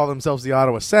wanted to call themselves the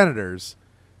Ottawa Senators,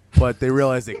 but they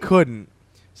realized they couldn't,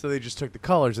 so they just took the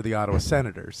colors of the Ottawa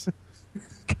Senators.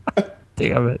 God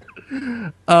damn it.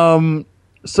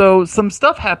 So some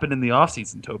stuff happened in the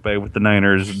offseason, Tope, with the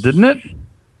Niners, didn't it?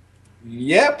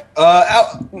 Yep.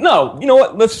 No, you know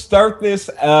what? Let's start this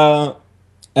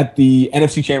at the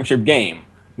NFC Championship game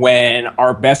when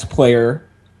our best player,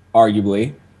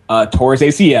 arguably, tore his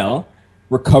ACL,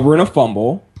 recovering a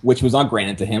fumble, which was not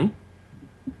granted to him.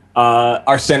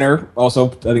 Our center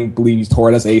also, I believe he's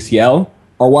tore his ACL.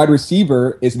 Our wide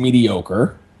receiver is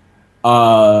mediocre.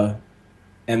 And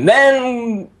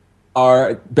then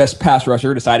our best pass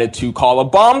rusher decided to call a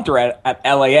bomb threat at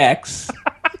LAX.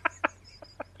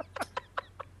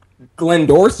 Glenn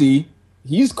Dorsey,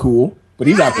 he's cool, but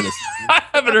he's out for this season. I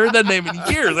haven't heard that name in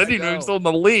years. I didn't know he was still in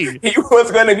the league. He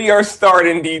was going to be our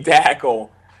starting D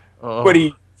tackle, but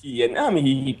he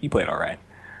played all right.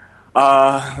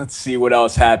 Let's see what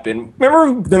else happened.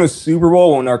 Remember in the Super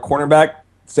Bowl when our cornerback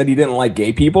said he didn't like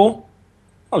gay people?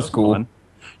 That was cool.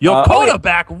 Your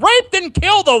quarterback raped and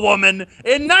killed a woman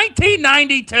in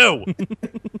 1992.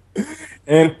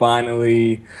 And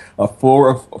finally, a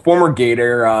former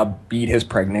Gator beat his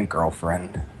pregnant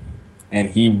girlfriend. And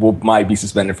he might be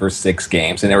suspended for 6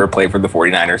 games and never play for the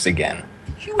 49ers again.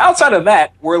 Outside of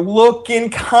that, we're looking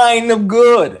kind of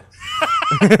good.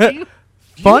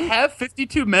 Fun? You have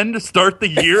 52 men to start the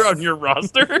year on your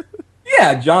roster?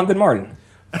 Yeah, Jonathan Martin.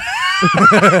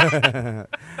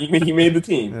 He made the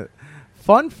team.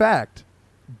 Fun fact,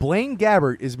 Blaine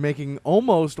Gabbert is making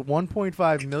almost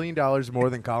 $1.5 million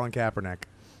more than Colin Kaepernick.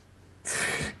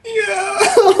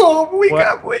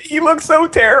 Yeah, he looks so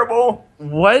terrible.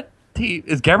 What?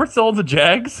 Is Gabbert still on the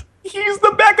Jags? He's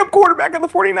the backup quarterback of the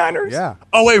 49ers. Yeah.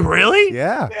 Oh, wait, really?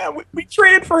 Yeah. Yeah, we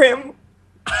traded for him.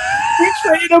 We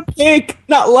traded a pick,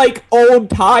 not like old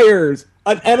tires,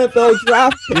 an NFL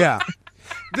draft pick. Yeah.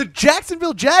 The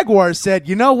Jacksonville Jaguars said,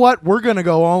 you know what? We're going to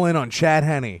go all in on Chad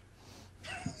Henne.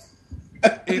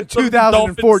 In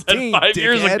 2014, 5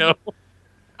 years ago.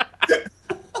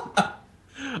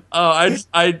 I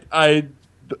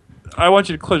want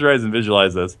you to close your eyes and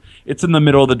visualize this. It's in the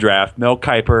middle of the draft. Mel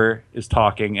Kiper is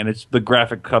talking, and the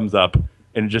graphic comes up,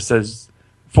 and it just says,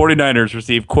 49ers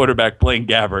receive quarterback Blaine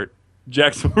Gabbert.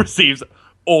 Jacksonville receives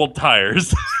old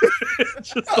tires.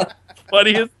 It's just the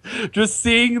funniest. Just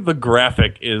seeing the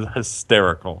graphic is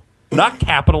hysterical. Not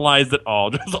capitalized at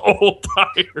all, just old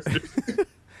tires.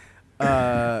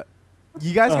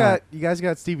 You guys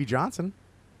got Stevie Johnson,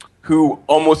 who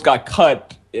almost got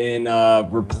cut in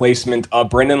replacement of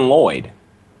Brendan Lloyd.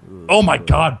 Oh my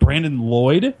God, Brandon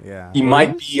Lloyd? Yeah, he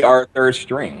might be our third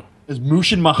string. Is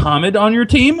Mushin Muhammad on your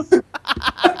team?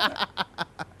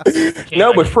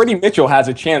 No, but Freddie Mitchell has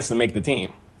a chance to make the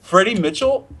team. Freddie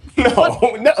Mitchell?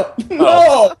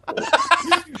 No.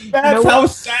 That's how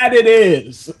sad it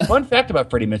is. Fun fact about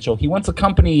Freddie Mitchell, he once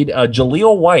accompanied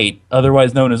Jaleel White,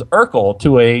 otherwise known as Urkel,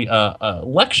 to a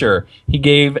lecture he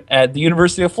gave at the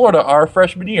University of Florida our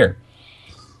freshman year.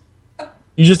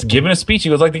 He's just giving a speech. He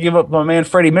goes, I'd like to give up my man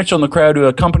Freddie Mitchell in the crowd who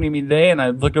accompanied me today. And I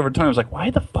looked over at Tony. I was like, why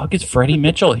the fuck is Freddie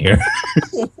Mitchell here?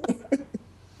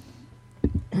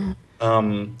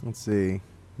 Let's see.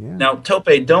 Yeah. Now, Tope,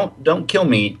 don't kill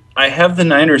me. I have the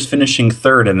Niners finishing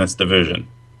third in this division.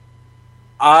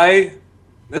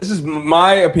 This is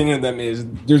my opinion of them is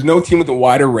there's no team with a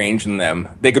wider range than them.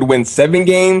 They could win 7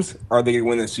 games or they could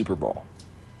win the Super Bowl.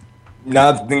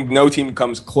 No team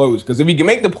comes close because if we can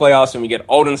make the playoffs and we get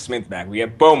Alden Smith back, we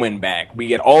get Bowman back, we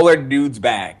get all our dudes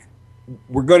back,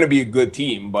 we're going to be a good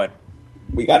team. But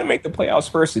we got to make the playoffs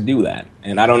first to do that,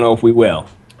 and I don't know if we will.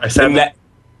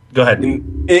 Go ahead.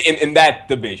 In that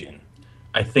division,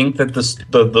 I think that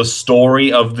the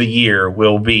story of the year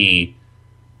will be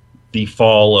the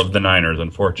fall of the Niners.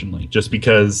 Unfortunately, just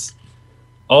because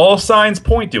all signs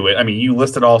point to it. I mean, you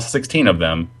listed all 16 of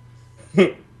them.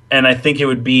 And I think it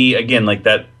would be, again, like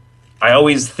that. I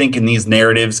always think in these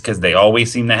narratives, because they always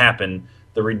seem to happen,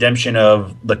 the redemption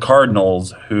of the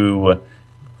Cardinals, who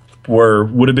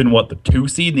would have been, the 2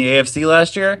 seed in the AFC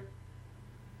last year?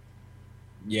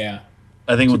 Yeah.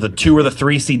 I think with the 2 or the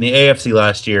 3 seed in the AFC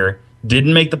last year,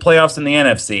 didn't make the playoffs in the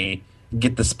NFC,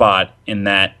 get the spot in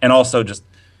that. And also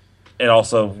it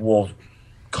also will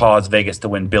cause Vegas to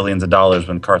win billions of dollars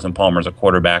when Carson Palmer's a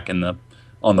quarterback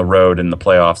on the road in the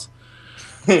playoffs.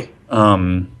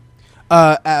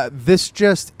 This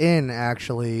just in,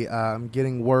 actually, I'm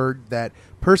getting word that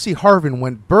Percy Harvin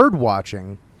went bird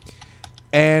watching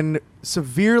and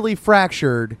severely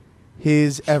fractured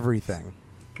his everything.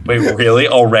 Wait, really?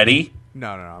 Already? No,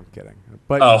 I'm kidding.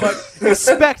 But, Oh. but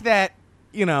expect that,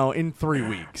 in 3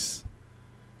 weeks.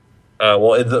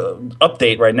 Well, the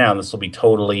update right now, this will be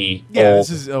totally Yeah, old. this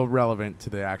is irrelevant to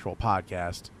the actual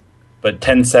podcast. But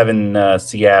 10-7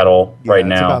 Seattle right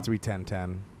now. It's about to be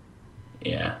 10-10.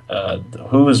 Yeah.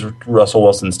 Who is Russell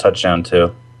Wilson's touchdown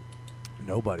to?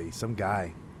 Nobody. Some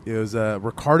guy. It was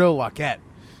Ricardo Laquette.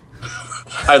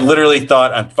 I literally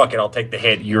thought, fuck it, I'll take the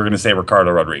hit. You were going to say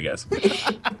Ricardo Rodriguez.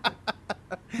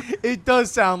 It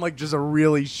does sound like just a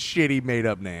really shitty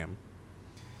made-up name.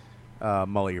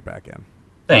 Mullet, you're back in.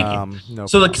 Thank you. No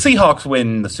So problem. the Seahawks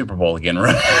win the Super Bowl again,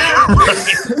 right?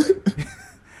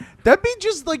 That'd be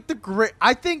just like the great.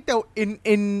 I think that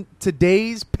in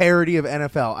today's parody of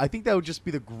NFL, I think that would just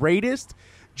be the greatest.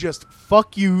 Just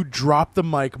fuck you, drop the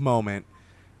mic moment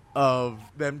of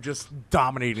them just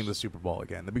dominating the Super Bowl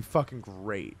again. That'd be fucking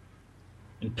great.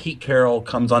 And Pete Carroll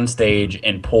comes on stage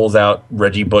and pulls out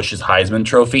Reggie Bush's Heisman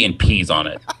Trophy and pees on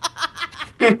it.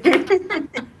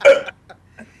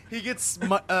 He gets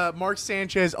Mark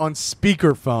Sanchez on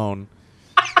speakerphone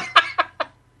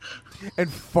and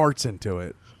farts into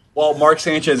it. While Mark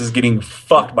Sanchez is getting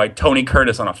fucked by Tony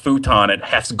Curtis on a futon at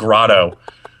Hef's Grotto.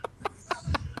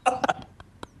 I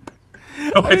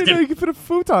didn't know you could put a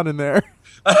futon in there.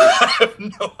 I have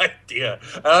no idea.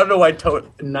 I don't know why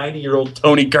 90-year-old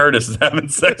Tony Curtis is having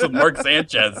sex with Mark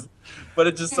Sanchez. But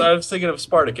it just, I was thinking of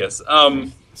Spartacus.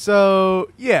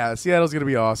 So, yeah, Seattle's going to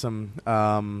be awesome.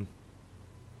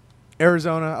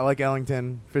 Arizona, I like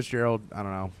Ellington. Fitzgerald, I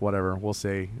don't know, whatever. We'll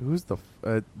see. Who's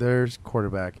their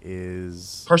quarterback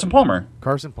is... Carson Palmer.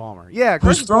 Carson Palmer. Yeah, Who's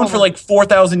Carson thrown Palmer. for like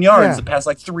 4,000 yards Yeah. the past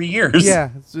like 3 years. Yeah,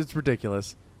 it's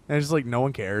ridiculous. And it's just like, no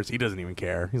one cares. He doesn't even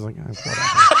care. He's like,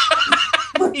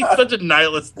 whatever. He's such a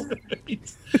nihilist.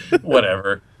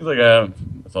 Whatever. He's like,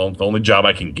 it's the only job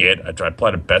I can get. I tried to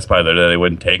apply to Best Buy the other day. They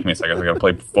wouldn't take me, so I guess I got to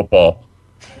play football.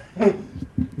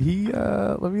 He,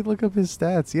 let me look up his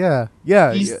stats. Yeah.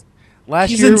 Last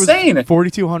he's year insane. was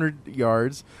 4,200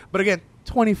 yards. But again,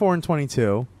 24 and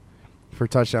 22 for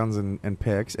touchdowns and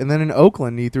picks. And then in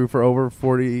Oakland, he threw for over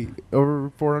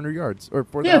 400 yards or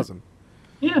 4,000.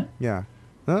 Yeah. Yeah.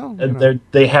 Oh,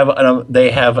 They have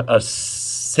a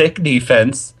sick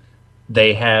defense.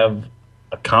 They have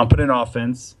a competent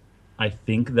offense. I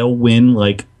think they'll win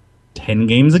like 10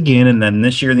 games again, and then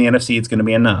this year in the NFC, it's going to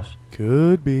be enough.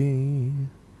 Could be. And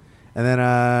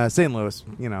then St. Louis,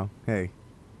 hey.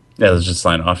 Yeah, let's just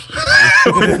sign off.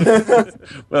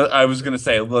 Well, I was going to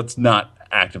say, let's not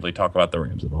actively talk about the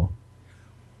Rams at all.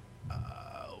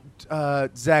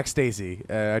 Zach Stacy.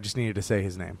 I just needed to say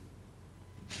his name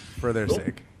for their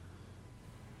sake.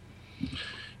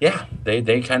 Yeah,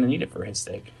 they kind of need it for his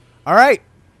sake. All right.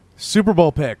 Super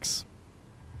Bowl picks.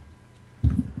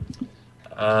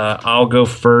 I'll go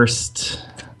first.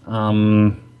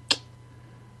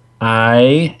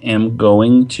 I am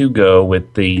going to go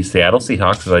with the Seattle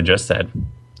Seahawks, as I just said,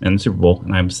 in the Super Bowl,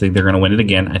 and I'm saying they're going to win it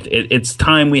again. It's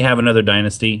time we have another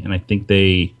dynasty, and I think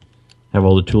they have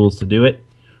all the tools to do it.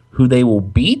 Who they will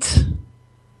beat?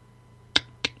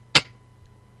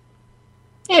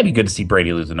 Yeah, it'd be good to see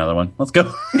Brady lose another one. Let's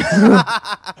go.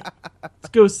 Let's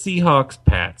go Seahawks,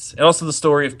 Pats. And also the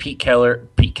story of Pete Carroll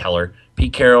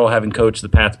having coached the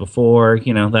Pats before,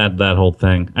 that whole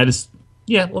thing. I'll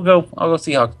go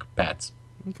Seahawks, Pats.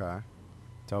 Okay.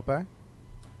 Tope?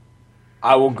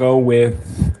 I will go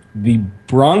with the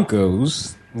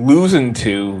Broncos losing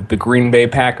to the Green Bay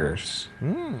Packers.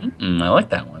 I like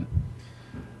that one.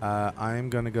 I'm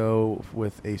going to go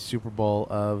with a Super Bowl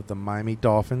of the Miami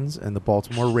Dolphins and the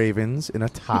Baltimore Ravens in a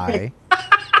tie.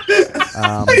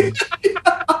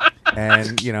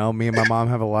 And, me and my mom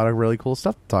have a lot of really cool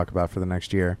stuff to talk about for the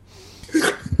next year.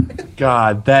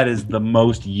 God, that is the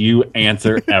most you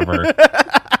answer ever.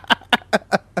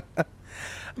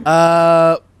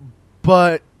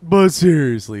 But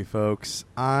seriously, folks,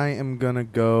 I am going to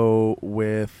go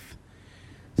with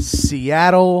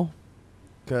Seattle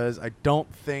because I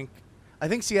think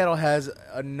Seattle has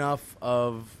enough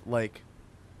of like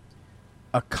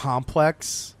a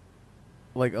complex,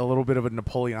 like a little bit of a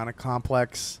Napoleonic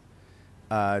complex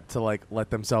to like let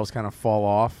themselves kind of fall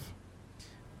off.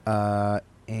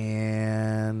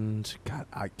 And God,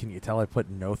 can you tell I put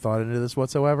no thought into this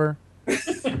whatsoever?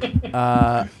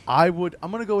 I'm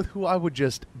gonna go with who I would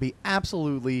just be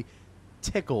absolutely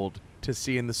tickled to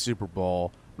see in the Super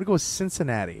Bowl. I'm gonna go with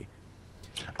Cincinnati.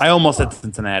 I almost said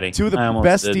Cincinnati. Two of the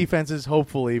best defenses,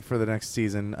 hopefully, for the next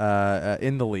season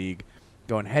in the league,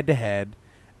 going head to head.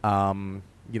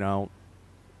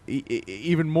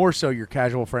 Even more so, your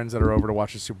casual friends that are over to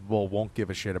watch the Super Bowl won't give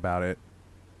a shit about it.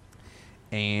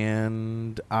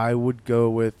 And I would go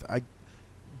with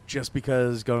just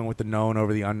because going with the known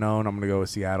over the unknown, I'm going to go with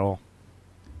Seattle.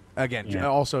 Again,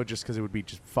 also just because it would be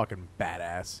just fucking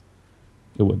badass.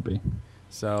 It would be.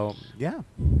 So, yeah.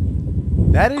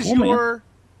 That is your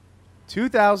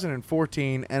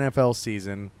 2014 NFL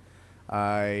season.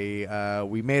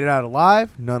 We made it out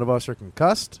alive. None of us are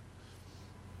concussed.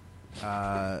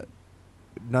 None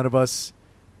of us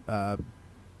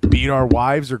beat our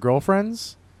wives or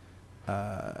girlfriends.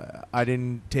 I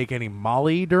didn't take any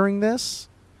Molly during this.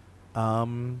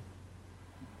 Hey,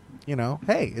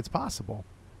 it's possible.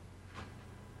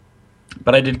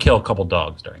 But I did kill a couple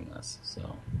dogs during this,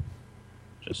 so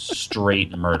just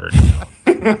straight murdered.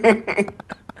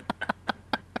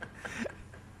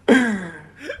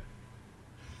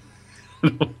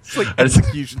 It's like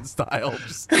execution style.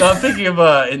 So I'm thinking of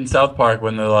in South Park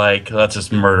when they're like, let's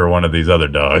just murder one of these other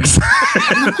dogs.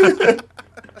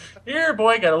 Here,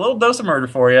 boy, got a little dose of murder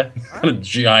for you. A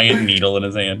giant needle in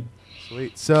his hand.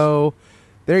 Sweet. So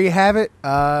there you have it.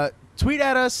 Tweet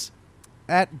at us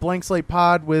at Blank Slate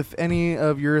Pod with any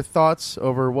of your thoughts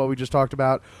over what we just talked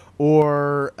about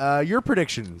or your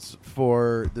predictions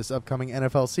for this upcoming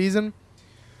NFL season.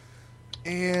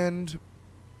 And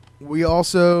we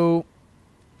also...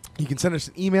 You can send us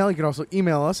an email. You can also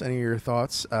email us any of your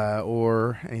thoughts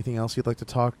or anything else you'd like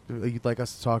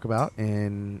us to talk about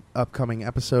in upcoming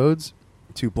episodes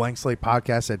to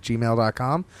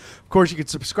blankslatepodcast@gmail.com. Of course, you can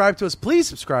subscribe to us. Please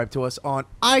subscribe to us on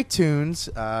iTunes.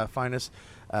 Find us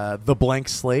The Blank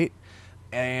Slate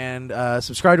and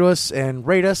subscribe to us and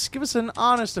rate us. Give us an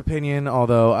honest opinion,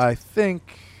 although I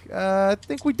think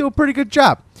we do a pretty good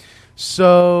job.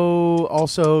 So,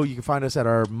 also, you can find us at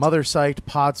our mother site,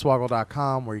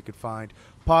 podswoggle.com, where you can find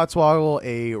Podswoggle,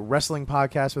 a wrestling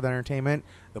podcast with entertainment,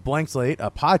 The Blank Slate, a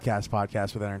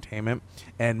podcast with entertainment,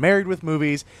 and Married with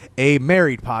Movies, a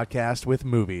married podcast with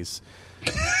movies.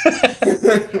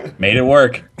 Made it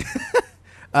work.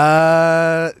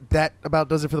 That about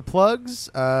does it for the plugs.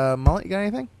 Mullet, you got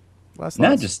anything?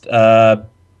 No, just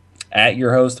at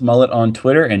your host Mullet on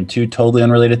Twitter, and two totally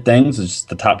unrelated things. It's just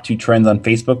the top two trends on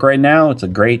Facebook right now. It's a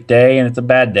great day and it's a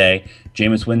bad day.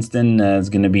 Jameis Winston is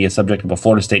going to be a subject of a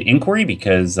Florida State inquiry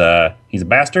because he's a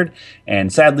bastard.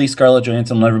 And sadly, Scarlett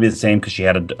Johansson will never be the same because she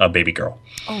had a baby girl.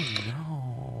 Oh,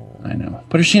 no. I know.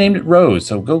 But she named it Rose,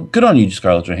 so good on you,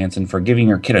 Scarlett Johansson, for giving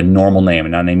your kid a normal name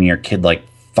and not naming your kid like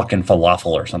fucking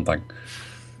Falafel or something.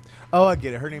 Oh, I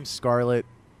get it. Her name's Scarlett.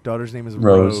 Daughter's name is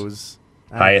Rose.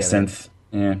 Hyacinth.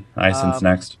 Yeah, Hyacinth's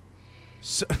next.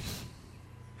 So,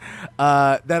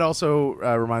 that also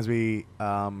reminds me,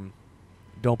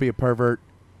 don't be a pervert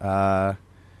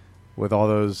with all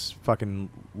those fucking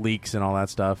leaks and all that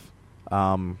stuff.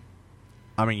 I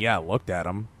looked at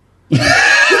them.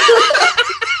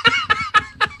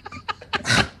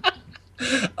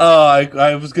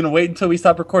 I was going to wait until we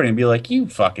stopped recording and be like, you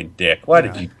fucking dick. Why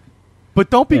did you? But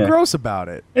don't be gross about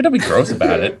it. Yeah, don't be gross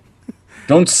about it.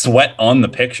 Don't sweat on the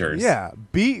pictures. Yeah,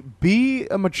 be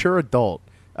a mature adult.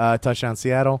 Touchdown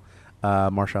Seattle,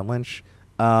 Marshawn Lynch.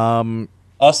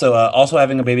 Also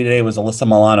having a baby today was Alyssa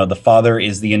Milano. The father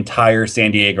is the entire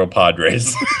San Diego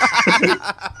Padres.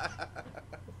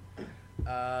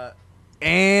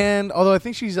 And although I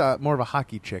think she's more of a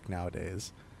hockey chick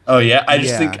nowadays. Oh yeah, I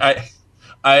just think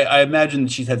I imagine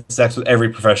she's had sex with every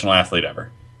professional athlete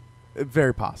ever.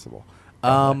 Very possible.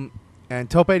 And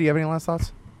Tope, do you have any last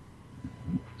thoughts?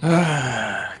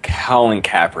 Colin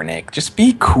Kaepernick, just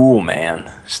be cool,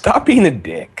 man. Stop being a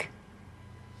dick.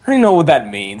 I don't even know what that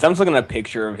means. I'm just looking at a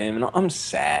picture of him, and I'm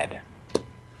sad.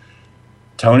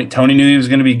 Tony knew he was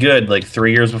going to be good like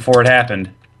 3 years before it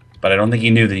happened, but I don't think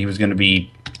he knew that he was going to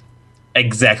be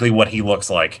exactly what he looks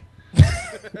like.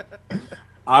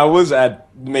 I was at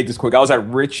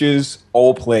Rich's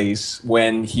old place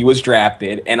when he was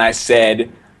drafted, and I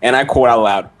said, and I quote out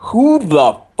loud, "Who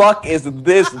the fuck is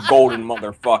this golden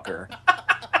motherfucker?"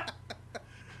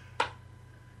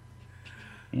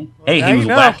 Hey,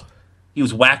 he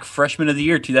was WAC Freshman of the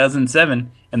Year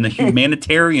 2007 and the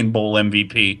Humanitarian Bowl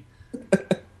MVP.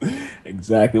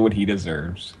 Exactly what he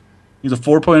deserves. He's a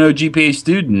 4.0 GPA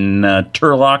student in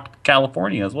Turlock,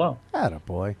 California as well.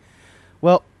 Attaboy.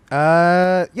 Well,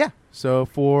 yeah. So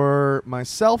for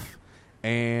myself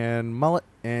and Mullet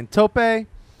and Tope,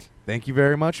 thank you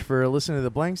very much for listening to The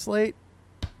Blank Slate.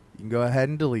 You can go ahead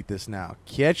and delete this now.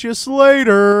 Catch us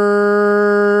later.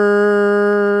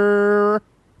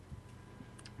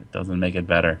 It doesn't make it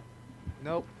better.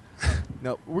 Nope.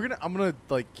 No, I'm gonna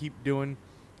keep doing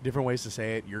different ways to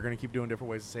say it. You're gonna keep doing different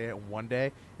ways to say it, and one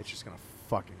day it's just gonna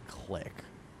fucking click.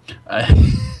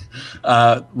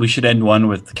 We should end one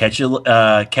with catch you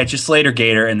Slater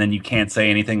Gator, and then you can't say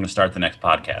anything to start the next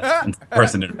podcast.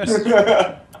 Person introduced.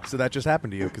 So that just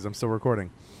happened to you because I'm still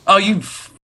recording. Oh, you